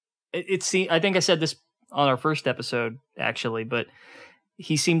 I think I said this on our first episode actually, but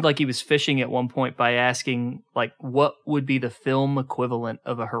he seemed like he was fishing at one point by asking like, what would be the film equivalent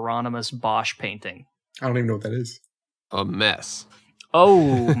of a Hieronymus Bosch painting? I don't even know what that is. A mess.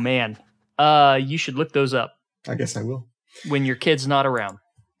 Oh man. You should look those up. I guess I will. When your kid's not around.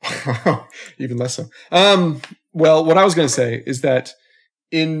 Even less so. Well, what I was going to say is that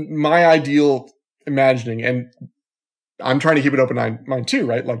in my ideal imagining, and I'm trying to keep it open mind too,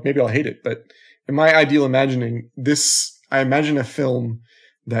 right? Like maybe I'll hate it, but in my ideal imagining, I imagine a film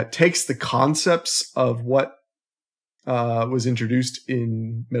that takes the concepts of what was introduced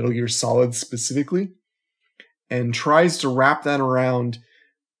in Metal Gear Solid specifically and tries to wrap that around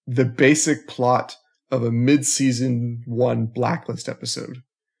the basic plot of a mid-season 1 Blacklist episode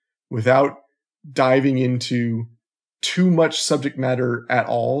without diving into too much subject matter at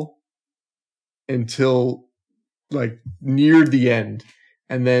all until like near the end,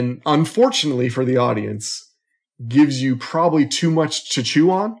 and then unfortunately for the audience, gives you probably too much to chew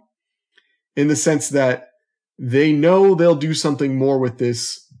on, in the sense that they know they'll do something more with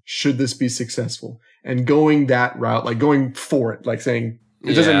this should this be successful, and going that route, like going for it, like saying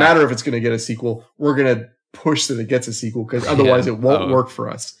it doesn't matter if it's going to get a sequel, we're going to push that it gets a sequel because otherwise it won't work for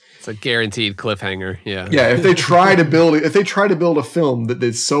us. It's a guaranteed cliffhanger. Yeah. Yeah. If they try to build a film that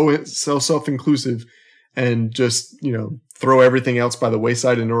is so self-inclusive and just, throw everything else by the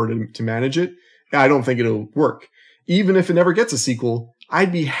wayside in order to manage it, I don't think it'll work. Even if it never gets a sequel,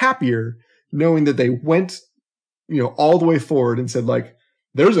 I'd be happier knowing that they went, all the way forward and said, like,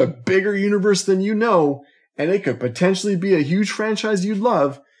 there's a bigger universe than and it could potentially be a huge franchise you'd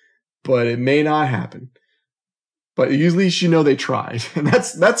love, but it may not happen. But at least they tried. And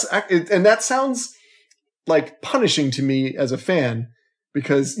that sounds like punishing to me as a fan,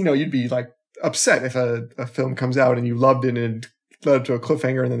 because, you'd be like upset if a film comes out and you loved it and it led to a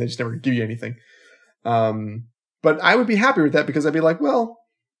cliffhanger and then they just never give you anything. But I would be happy with that, because I'd be like, well,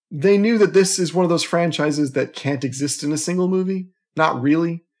 they knew that this is one of those franchises that can't exist in a single movie. Not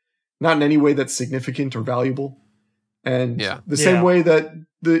really. Not in any way that's significant or valuable. And the same way that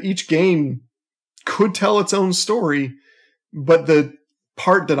each game could tell its own story, but the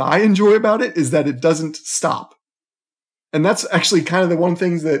part that I enjoy about it is that it doesn't stop. And that's actually kind of the one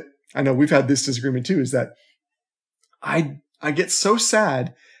thing that I know we've had this disagreement too, is that I get so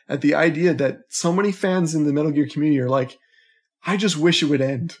sad at the idea that so many fans in the Metal Gear community are like, I just wish it would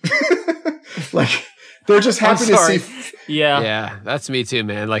end. Like, they're just happy to see. Yeah, that's me too,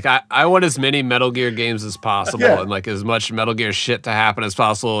 man. Like, I want as many Metal Gear games as possible, and like as much Metal Gear shit to happen as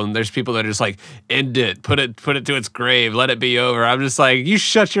possible. And there's people that are just like, end it, put it to its grave, let it be over. I'm just like, you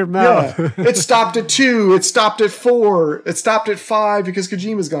shut your mouth. Yeah. It stopped at 2, it stopped at 4, it stopped at 5 because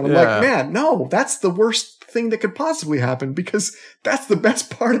Kojima's gone. I'm like, man, no, that's the worst thing that could possibly happen, because that's the best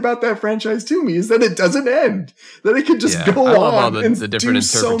part about that franchise to me, is that it doesn't end, that it can just go I love on all the and different do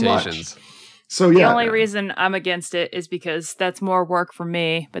interpretations. So much. So yeah, the only reason I'm against it is because that's more work for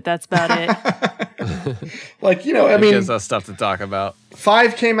me, but that's about it. Like, it gives us stuff to talk about.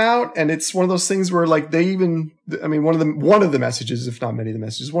 5 came out, and it's one of those things where, like, one of the messages, if not many of the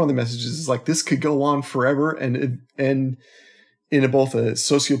messages, one of the messages is like, this could go on forever, and in both a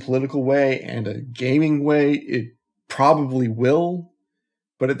socio-political way and a gaming way, it probably will.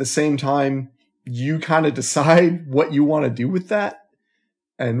 But at the same time, you kind of decide what you want to do with that.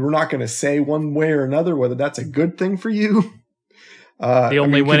 And we're not going to say one way or another whether that's a good thing for you. The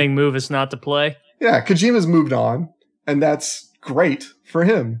only winning move is not to play. Yeah, Kojima's moved on, and that's great for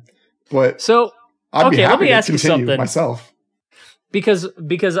him. But I'd be happy let me to ask you continue something. myself. Because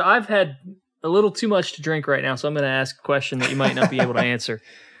I've had a little too much to drink right now, so I'm going to ask a question that you might not be able to answer.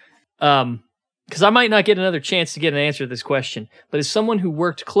 Because I might not get another chance to get an answer to this question. But as someone who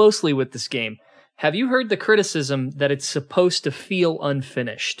worked closely with this game, have you heard the criticism that it's supposed to feel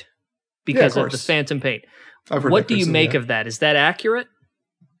unfinished because of the phantom pain? What do you make of that? Is that accurate?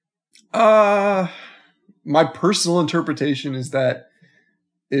 My personal interpretation is that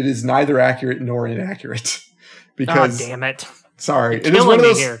it is neither accurate nor inaccurate. Because, damn it! Sorry, it is one of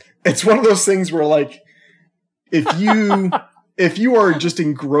those. It's one of those things where, like, if you are just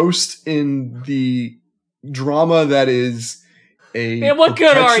engrossed in the drama that is what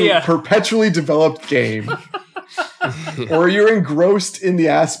good are you? Perpetually developed game, or you're engrossed in the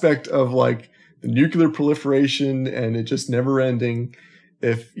aspect of, like, the nuclear proliferation and it just never ending.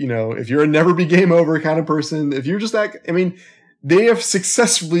 If you're a never be game over kind of person, if you're just that, they have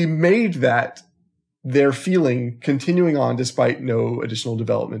successfully made that their feeling, continuing on despite no additional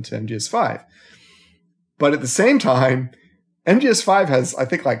development to MGS5. But at the same time, MGS5 has, I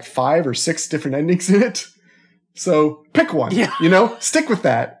think, like 5 or 6 different endings in it. So pick one, stick with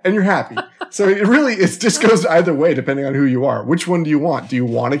that and you're happy. So it just goes either way depending on who you are. Which one do you want? Do you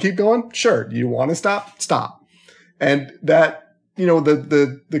want to keep going? Sure. Do you want to stop? Stop. And that,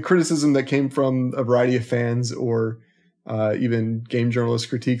 the criticism that came from a variety of fans or even game journalist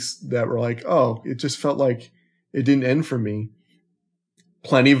critiques that were like, oh, it just felt like it didn't end for me.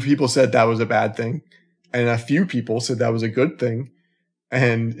 Plenty of people said that was a bad thing. And a few people said that was a good thing.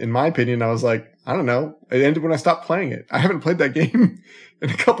 And in my opinion, I was like, I don't know. It ended when I stopped playing it. I haven't played that game in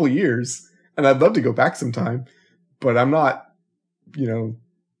a couple of years, and I'd love to go back sometime, but I'm not,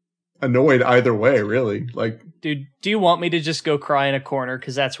 annoyed either way, really. Like, dude, do you want me to just go cry in a corner?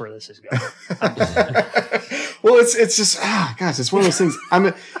 Because that's where this is going. Well, it's just, gosh, it's one of those things.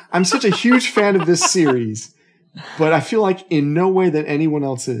 I'm such a huge fan of this series, but I feel like in no way that anyone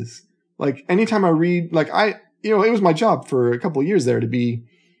else is. Like, anytime I read, like, it was my job for a couple of years there to be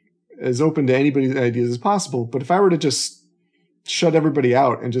as open to anybody's ideas as possible. But if I were to just shut everybody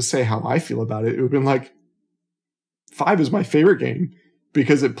out and just say how I feel about it, it would have been like 5 is my favorite game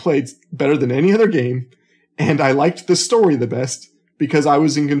because it played better than any other game. And I liked the story the best because I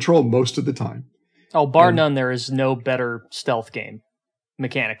was in control most of the time. Oh, bar none, there is no better stealth game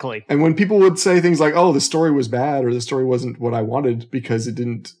mechanically. And when people would say things like, oh, the story was bad or the story wasn't what I wanted because it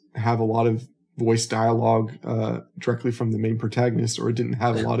didn't have a lot of voice dialogue directly from the main protagonist, or it didn't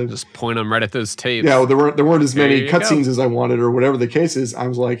have a lot of... Just point them right at those tapes. Yeah, well, there weren't as many cutscenes as I wanted or whatever the case is. I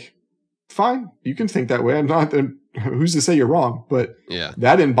was like, fine, you can think that way. I'm not... Who's to say you're wrong? But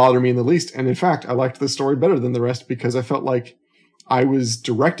that didn't bother me in the least. And in fact, I liked the story better than the rest because I felt like I was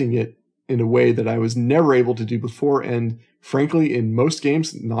directing it in a way that I was never able to do before, and frankly, in most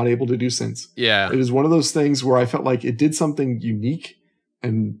games, not able to do since. Yeah. It is one of those things where I felt like it did something unique,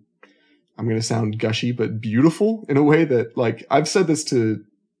 and I'm going to sound gushy, but beautiful in a way that, like, I've said this to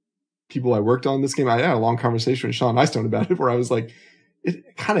people I worked on this game. I had a long conversation with Sean Eystone about it, where I was like,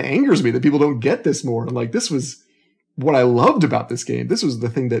 it kind of angers me that people don't get this more. And like, this was what I loved about this game. This was the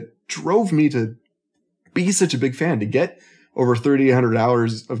thing that drove me to be such a big fan, to get over 3,800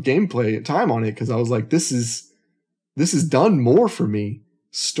 hours of gameplay time on it. Cause I was like, this is done more for me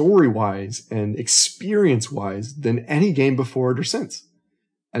story wise and experience wise than any game before it or since.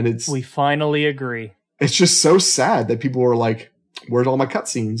 And we finally agree. It's just so sad that people are like, where's all my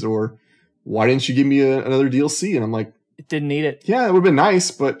cutscenes? Or why didn't you give me another DLC? And I'm like, it didn't need it. Yeah, it would have been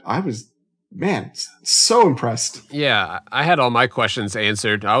nice, but I was, man, so impressed. Yeah, I had all my questions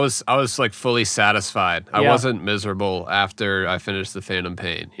answered. I was like fully satisfied. I wasn't miserable after I finished the Phantom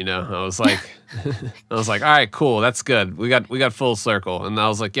Pain. You know, I was like, all right, cool, that's good. We got full circle, and I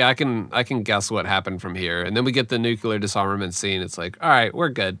was like, yeah, I can guess what happened from here. And then we get the nuclear disarmament scene. It's like, all right, we're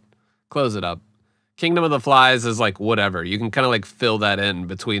good. Close it up. Kingdom of the Flies is like whatever. You can kind of like fill that in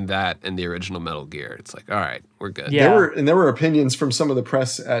between that and the original Metal Gear. It's like, all right, we're good. Yeah. There were opinions from some of the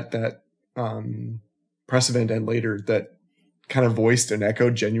press at that press event and later that kind of voiced and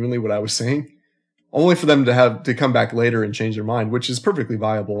echoed genuinely what I was saying, only for them to come back later and change their mind, which is perfectly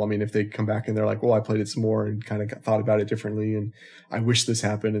viable. I mean, if they come back and they're like, well, I played it some more and kind of thought about it differently and I wish this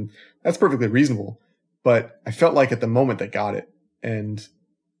happened, and that's perfectly reasonable. But I felt like at the moment they got it, and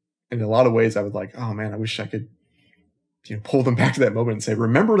in a lot of ways I was like, oh man, I wish I could, pull them back to that moment and say,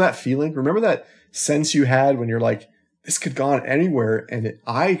 remember that feeling? Remember that sense you had when you're like, this could go on anywhere, and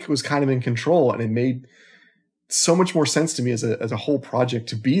I was kind of in control, and it made so much more sense to me as a whole project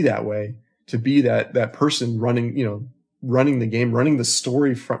to be that way, to be that person running the game, running the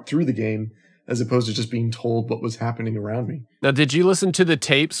story through the game, as opposed to just being told what was happening around me. Now, did you listen to the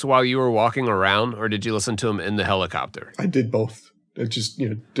tapes while you were walking around, or did you listen to them in the helicopter? I did both. It's just,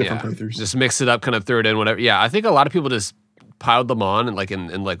 different playthroughs. Just mix it up, kind of threw it in, whatever. Yeah, I think a lot of people just piled them on and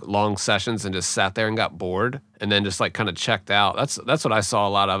in long sessions and just sat there and got bored and then just like kind of checked out. That's what I saw a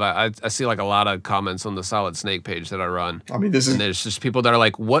lot of. I see like a lot of comments on the Solid Snake page that I run. I mean, and there's just people that are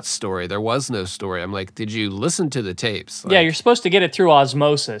like, what story? There was no story. I'm like, did you listen to the tapes? Like, yeah, you're supposed to get it through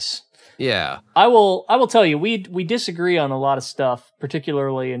osmosis. Yeah. I will tell you, we disagree on a lot of stuff,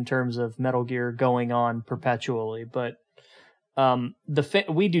 particularly in terms of Metal Gear going on perpetually, but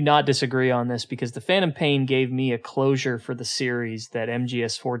we do not disagree on this because the Phantom Pain gave me a closure for the series that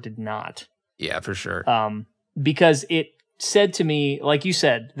MGS4 did not. Yeah, for sure. Because it said to me, like you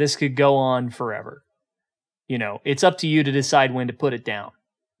said, this could go on forever. It's up to you to decide when to put it down.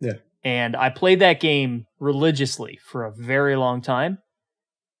 Yeah. And I played that game religiously for a very long time,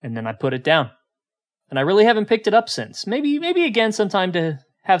 and then I put it down. And I really haven't picked it up since. Maybe again sometime to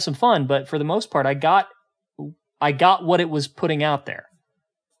have some fun, but for the most part, I got what it was putting out there.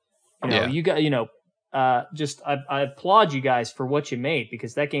 You got, I applaud you guys for what you made,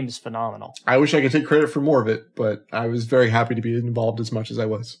 because that game is phenomenal. I wish I could take credit for more of it, but I was very happy to be involved as much as I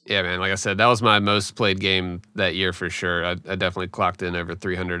was. Yeah, man. Like I said, that was my most played game that year for sure. I definitely clocked in over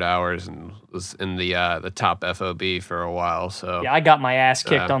 300 hours and was in the top FOB for a while. So yeah, I got my ass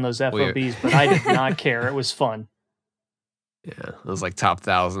kicked on those FOBs, but I did not care. It was fun. Yeah, it was like top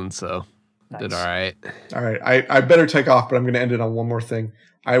 1,000, so nice. Did all right. All right, I better take off, but I'm going to end it on one more thing.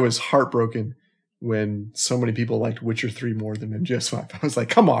 I was heartbroken when so many people liked Witcher 3 more than MGS5. I was like,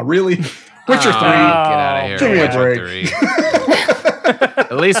 come on, really? Witcher 3? Get out of here. Give me a break.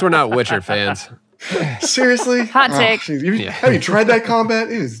 At least we're not Witcher fans. Seriously? Hot take. Have you tried that combat?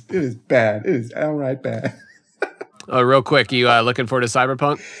 It is bad. It is outright bad. Real quick, you looking forward to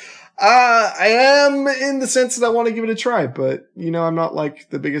Cyberpunk? I am, in the sense that I want to give it a try, but I'm not like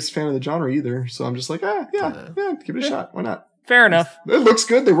the biggest fan of the genre either. So I'm just like, give it a shot. Why not? Fair enough. It looks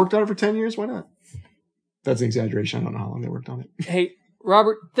good. They worked on it for 10 years. Why not? That's an exaggeration. I don't know how long they worked on it. Hey,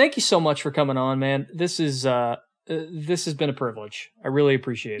 Robert, thank you so much for coming on, man. This has been a privilege. I really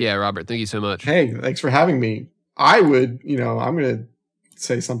appreciate it. Yeah, Robert, thank you so much. Hey, thanks for having me. I would, I'm going to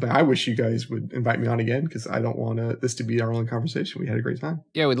say something. I wish you guys would invite me on again because I don't want this to be our only conversation. We had a great time.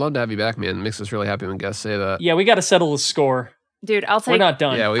 Yeah, we'd love to have you back, man. It makes us really happy when guests say that. Yeah, we got to settle the score. Dude, We're not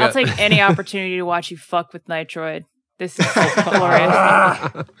done. Yeah, I'll take any opportunity to watch you fuck with Nitroid. This is so glorious.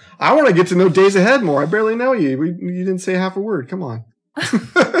 I want to get to know Days Ahead more. I barely know you. You didn't say half a word. Come on.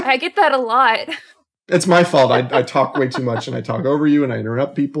 I get that a lot. It's my fault. I talk way too much and I talk over you and I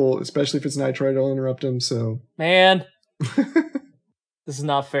interrupt people, especially if it's Nitroid. I'll interrupt them. So, man, this is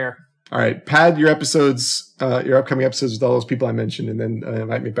not fair. All right, pad your episodes, your upcoming episodes with all those people I mentioned, and then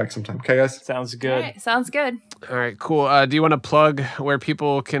invite me back sometime. Okay, guys? Sounds good. All right, sounds good. All right, cool. Do you want to plug where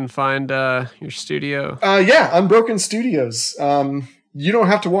people can find your studio? Yeah, Unbroken Studios. You don't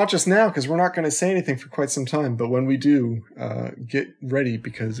have to watch us now because we're not going to say anything for quite some time. But when we do, get ready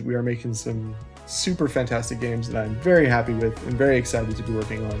because we are making some super fantastic games that I'm very happy with and very excited to be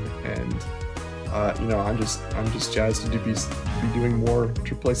working on. And I'm just jazzed to be doing more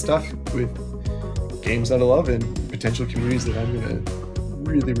AAA stuff with games that I love and potential communities that I'm going to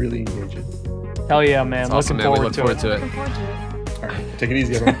really, really engage in. Hell yeah, man. That's awesome, Looking man. forward to it. Looking forward to it. All right, take it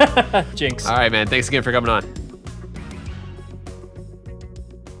easy, everyone. Jinx. All right, man. Thanks again for coming on.